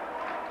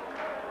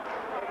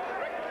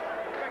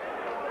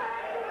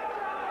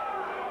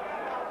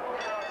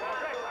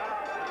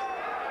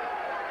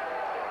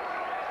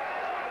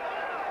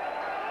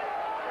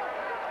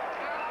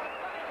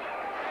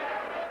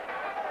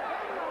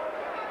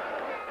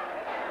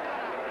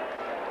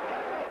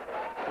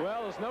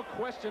 Well, there's no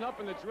question up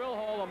in the drill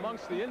hall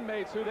amongst the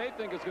inmates who they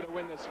think is going to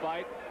win this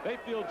fight. They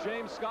feel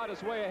James Scott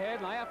is way ahead,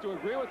 and I have to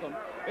agree with them.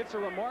 It's a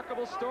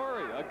remarkable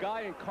story. A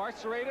guy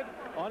incarcerated,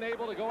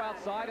 unable to go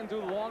outside and do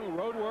long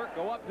road work,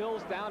 go up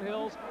hills, down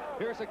hills.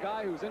 Here's a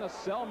guy who's in a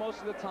cell most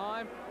of the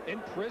time, in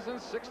prison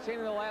 16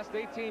 in the last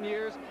 18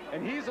 years,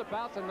 and he's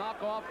about to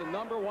knock off the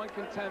 #1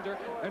 contender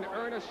and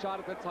earn a shot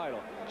at the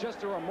title.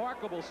 Just a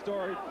remarkable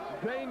story.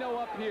 They know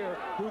up here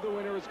who the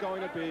winner is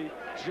going to be,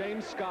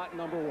 James Scott,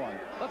 #1.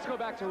 Let's go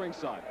back to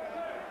ringside.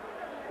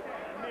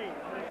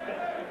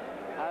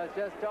 I was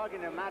just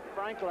talking to Matt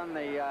Franklin,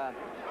 the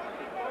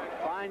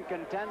fine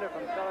contender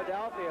from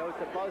Philadelphia, who's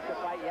supposed to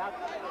fight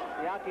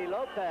Yaki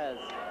Lopez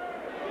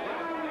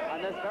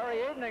on this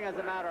very evening, as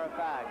a matter of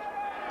fact.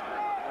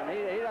 And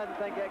he doesn't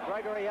think that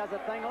Gregory has a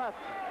thing left.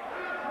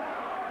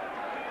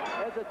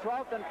 Here's the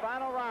 12th and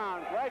final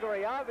round.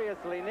 Gregory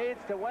obviously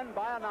needs to win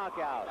by a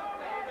knockout.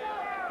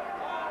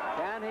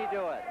 Can he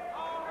do it?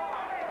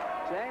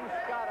 James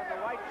Scott in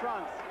the white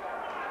trunks.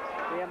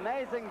 The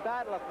amazing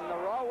battler from the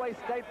Rahway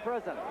State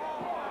Prison.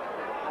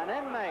 An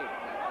inmate.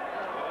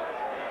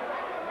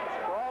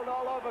 Sprawled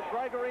all over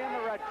Gregory in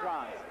the red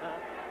trunks.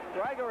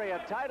 Gregory, a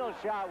title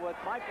shot with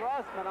Mike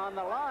Rossman on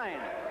the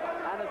line,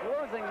 and is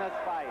losing this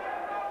fight.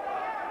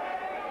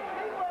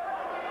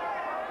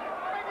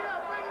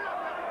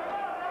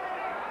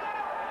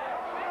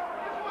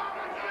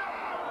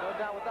 No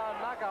doubt, without a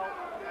knockout,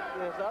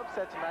 there's an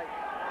upset tonight.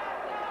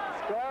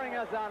 Scoring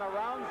is on a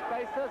rounds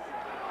basis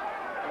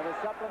with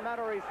a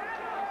supplementary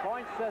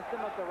point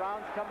system if the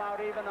rounds come out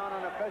even on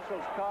an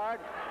official's card.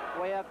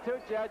 We have two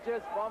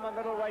judges, former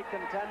middleweight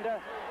contender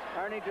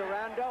Ernie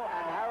Durando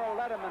and Harold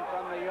Letterman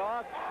from New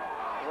York.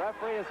 The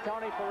referee is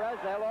Tony Perez.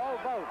 They'll all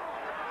vote.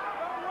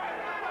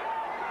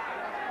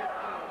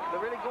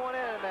 They're really going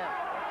in it now.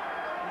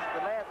 This is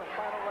the last and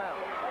final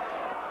round.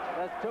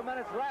 There's 2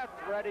 minutes left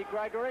for Eddie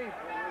Gregory.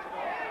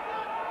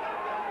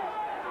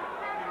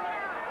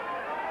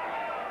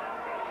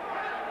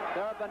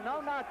 There have been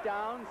no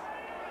knockdowns.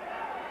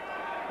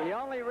 The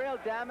only real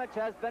damage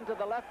has been to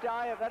the left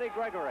eye of Eddie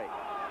Gregory,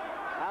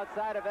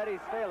 outside of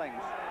Eddie's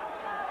feelings.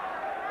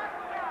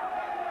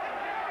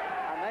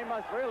 And They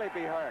must really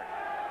be hurt.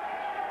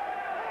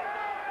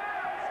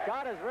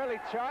 Scott is really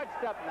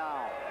charged up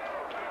now.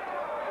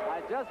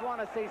 I just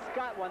want to see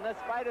Scott when this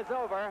fight is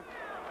over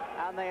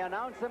and they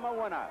announce him a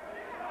winner.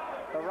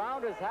 The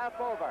round is half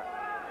over.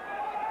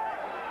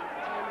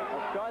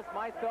 Of course,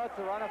 my thoughts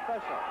are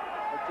unofficial.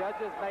 The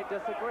judges may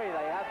disagree.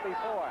 They have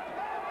before.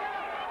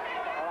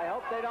 Well, I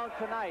hope they don't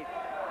tonight.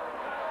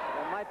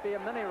 There might be a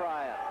mini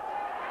riot.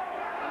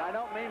 And I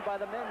don't mean by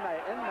the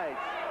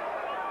inmates.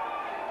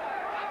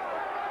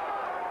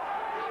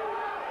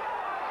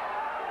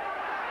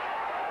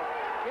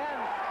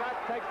 Again, Scott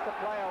takes the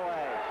play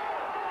away.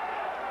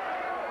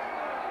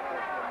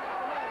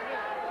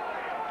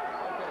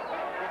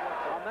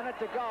 A minute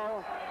to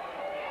go.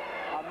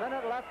 A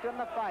minute left in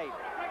the fight.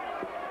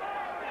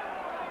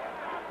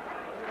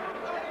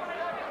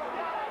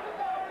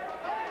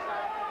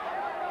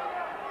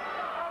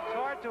 It's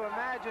hard to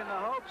imagine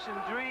the hopes and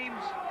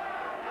dreams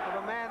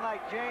of a man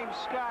like James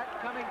Scott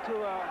coming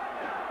to a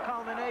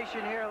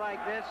culmination here like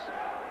this.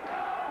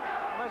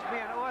 It must be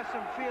an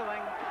awesome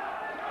feeling.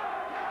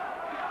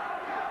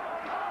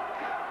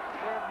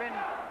 There have been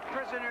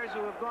prisoners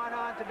who have gone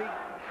on to be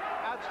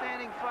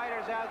outstanding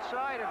fighters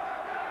outside of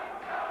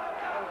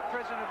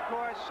prison, of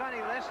course.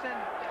 Sonny Liston,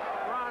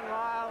 Ron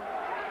Lyle,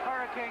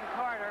 Hurricane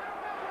Carter.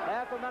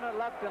 Half a minute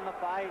left in the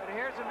fight. But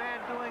here's a man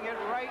doing it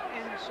right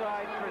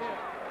inside prison.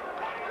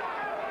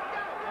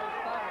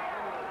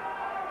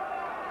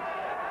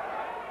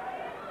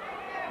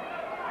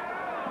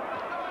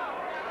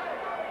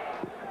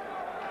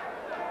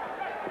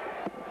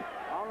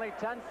 Only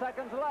 10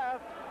 seconds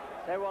left.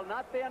 There will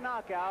not be a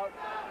knockout.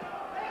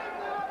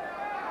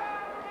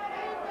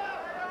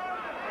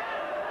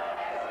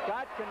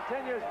 Scott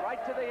continues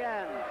right to the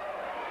end.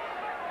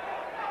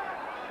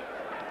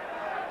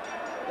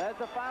 There's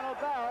the final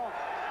bell.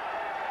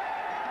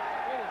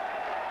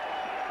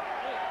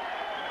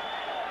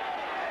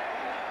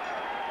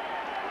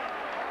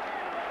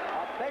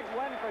 A big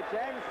win for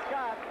James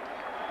Scott.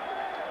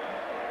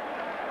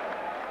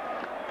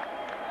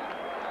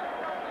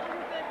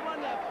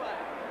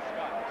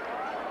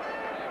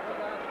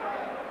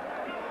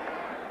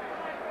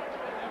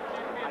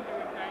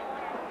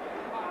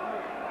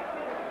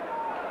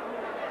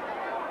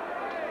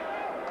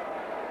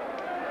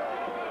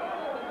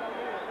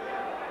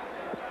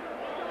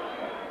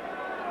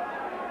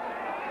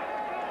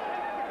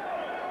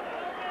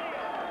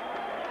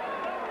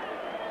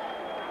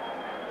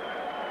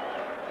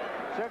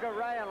 Sugar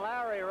Ray and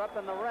Larry are up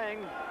in the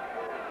ring.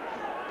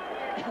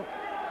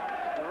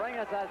 The ring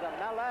is as a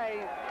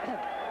melee.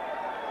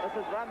 This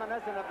is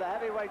reminiscent of the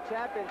heavyweight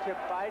championship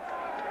fights.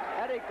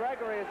 Eddie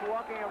Gregory is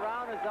walking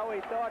around as though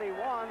he thought he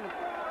won.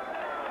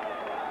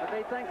 If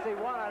he thinks he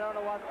won, I don't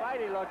know what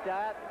fight he looked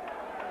at.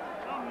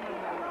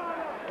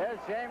 Here's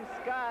James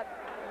Scott.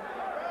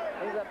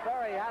 He's a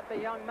very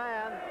happy young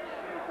man.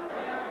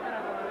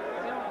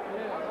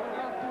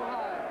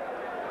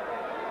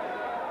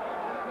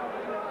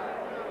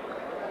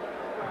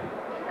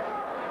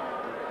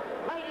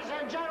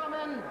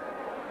 Gentlemen,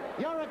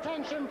 your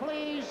attention,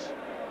 please.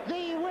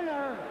 The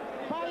winner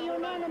by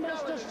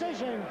unanimous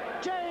decision,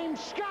 James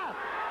Scott.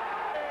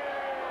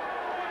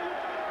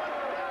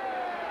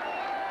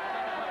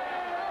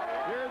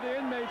 Here are the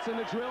inmates in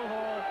the drill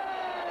hall.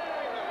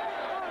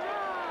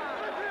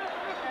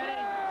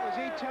 Was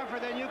he tougher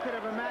than you could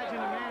have imagined?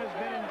 A man who's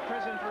been in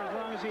prison for as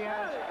long as he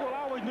has. Well,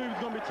 I always knew he was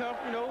going to be tough.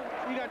 You know,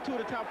 you got two of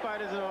the top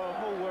fighters in the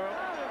whole world.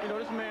 You know,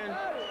 this man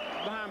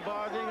behind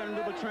bars, he ain't got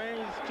no but train.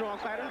 He's a strong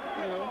fighter.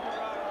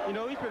 You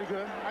know, he's pretty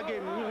good. I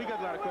gave him, you know, he got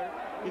a lot of credit.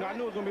 You know, I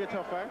knew it was going to be a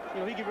tough fight. You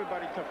know, he gave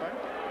everybody a tough fight.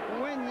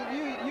 When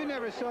you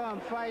never saw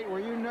him fight, were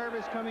you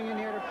nervous coming in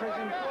here to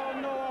prison?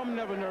 Well, no, I'm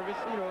never nervous.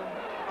 You know,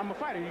 I'm a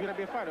fighter. You got to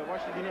be a fighter. Why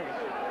should you be nervous?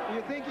 Do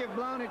you think you've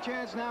blown a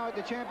chance now at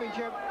the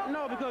championship?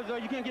 No, because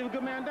you can't give a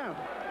good man down.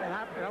 And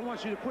I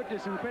want you to put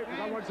this in the papers.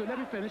 I want to let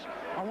me finish.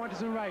 I want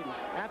this in writing.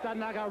 After I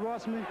knock out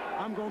Rossman,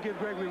 I'm going to give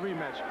Gregory a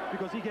rematch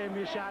because he gave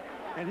me a shot,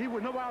 and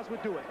nobody else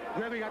would do it.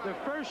 Gregory got the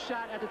first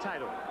shot at the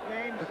title.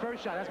 James, the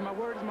first shot. That's my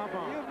word. Is my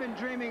bond. You've been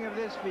dreaming of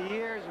this for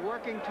years,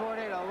 working toward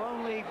it. A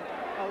lonely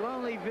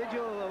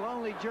vigil, a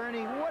lonely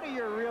journey. What are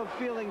your real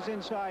feelings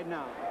inside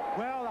now?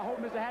 Well, I hope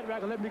Mr.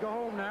 Hadrack will let me go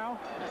home now.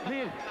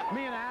 Me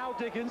and Al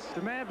Dickens,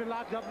 the man been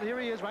locked up. Here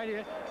he is right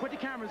here. Put the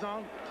cameras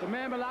on. The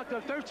man been locked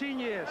up 13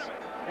 years.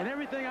 And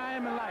everything I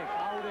am in life,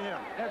 I owe to him.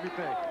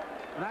 Everything.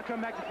 When I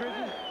come back to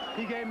prison,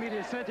 he gave me the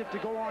incentive to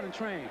go on and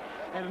train.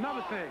 And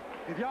another thing,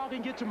 if y'all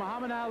can get to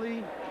Muhammad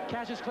Ali,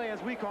 Cassius Clay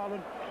as we call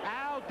him,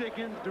 Al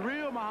Dickens, the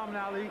real Muhammad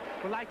Ali,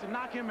 would like to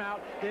knock him out.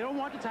 They don't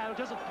want the title,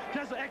 just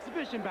an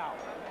exhibition bout.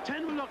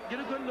 10 look, get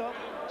a good look,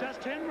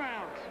 just 10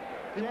 rounds.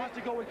 He wants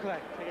to go with Clay.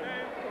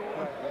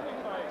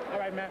 All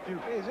right, Matthew.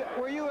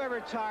 Were you ever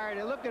tired?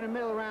 It looked in the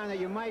middle round that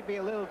you might be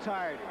a little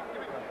tired.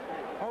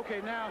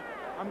 Okay, now,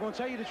 I'm going to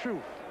tell you the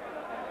truth.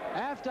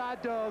 After I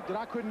dug that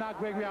I couldn't knock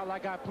Gregory out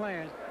like I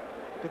planned,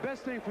 the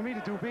best thing for me to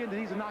do, being that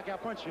he's a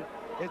knockout puncher,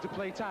 is to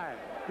play tired.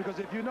 Because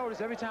if you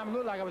notice, every time I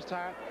look like I was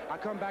tired, I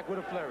come back with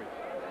a flurry.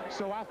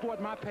 So I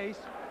fought my pace,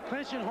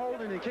 clinching,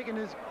 holding, and kicking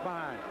his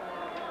behind.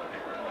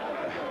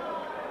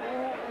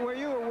 Were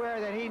you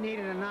aware that he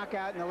needed a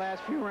knockout in the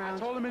last few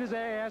rounds? I told him in his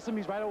ass,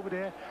 he's right over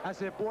there. I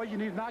said, boy, you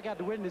need a knockout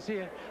to win this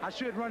here. I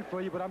should run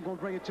for you, but I'm going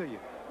to bring it to you.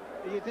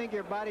 Do you think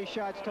your body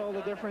shots told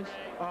the difference?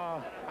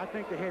 I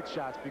think the head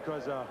shots,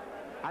 because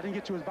I didn't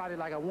get to his body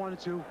like I wanted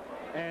to,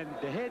 and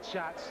the head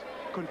shots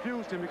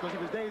confused him because he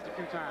was dazed a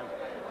few times.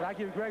 But I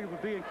give Gregory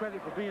for being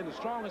credit for being the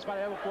strongest fight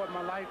I ever fought in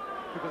my life,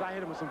 because I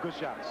hit him with some good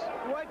shots.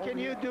 What can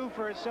you do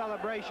for a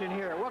celebration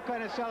here? What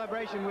kind of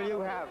celebration will you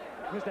have?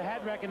 Mr.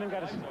 Hatrack and them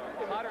got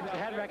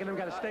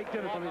a steak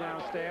dinner for me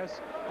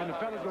downstairs, and the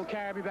fellas gonna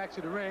carry me back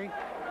to the ring,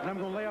 and I'm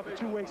gonna lay off for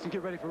 2 weeks and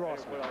get ready for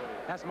Rossman.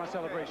 That's my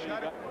celebration.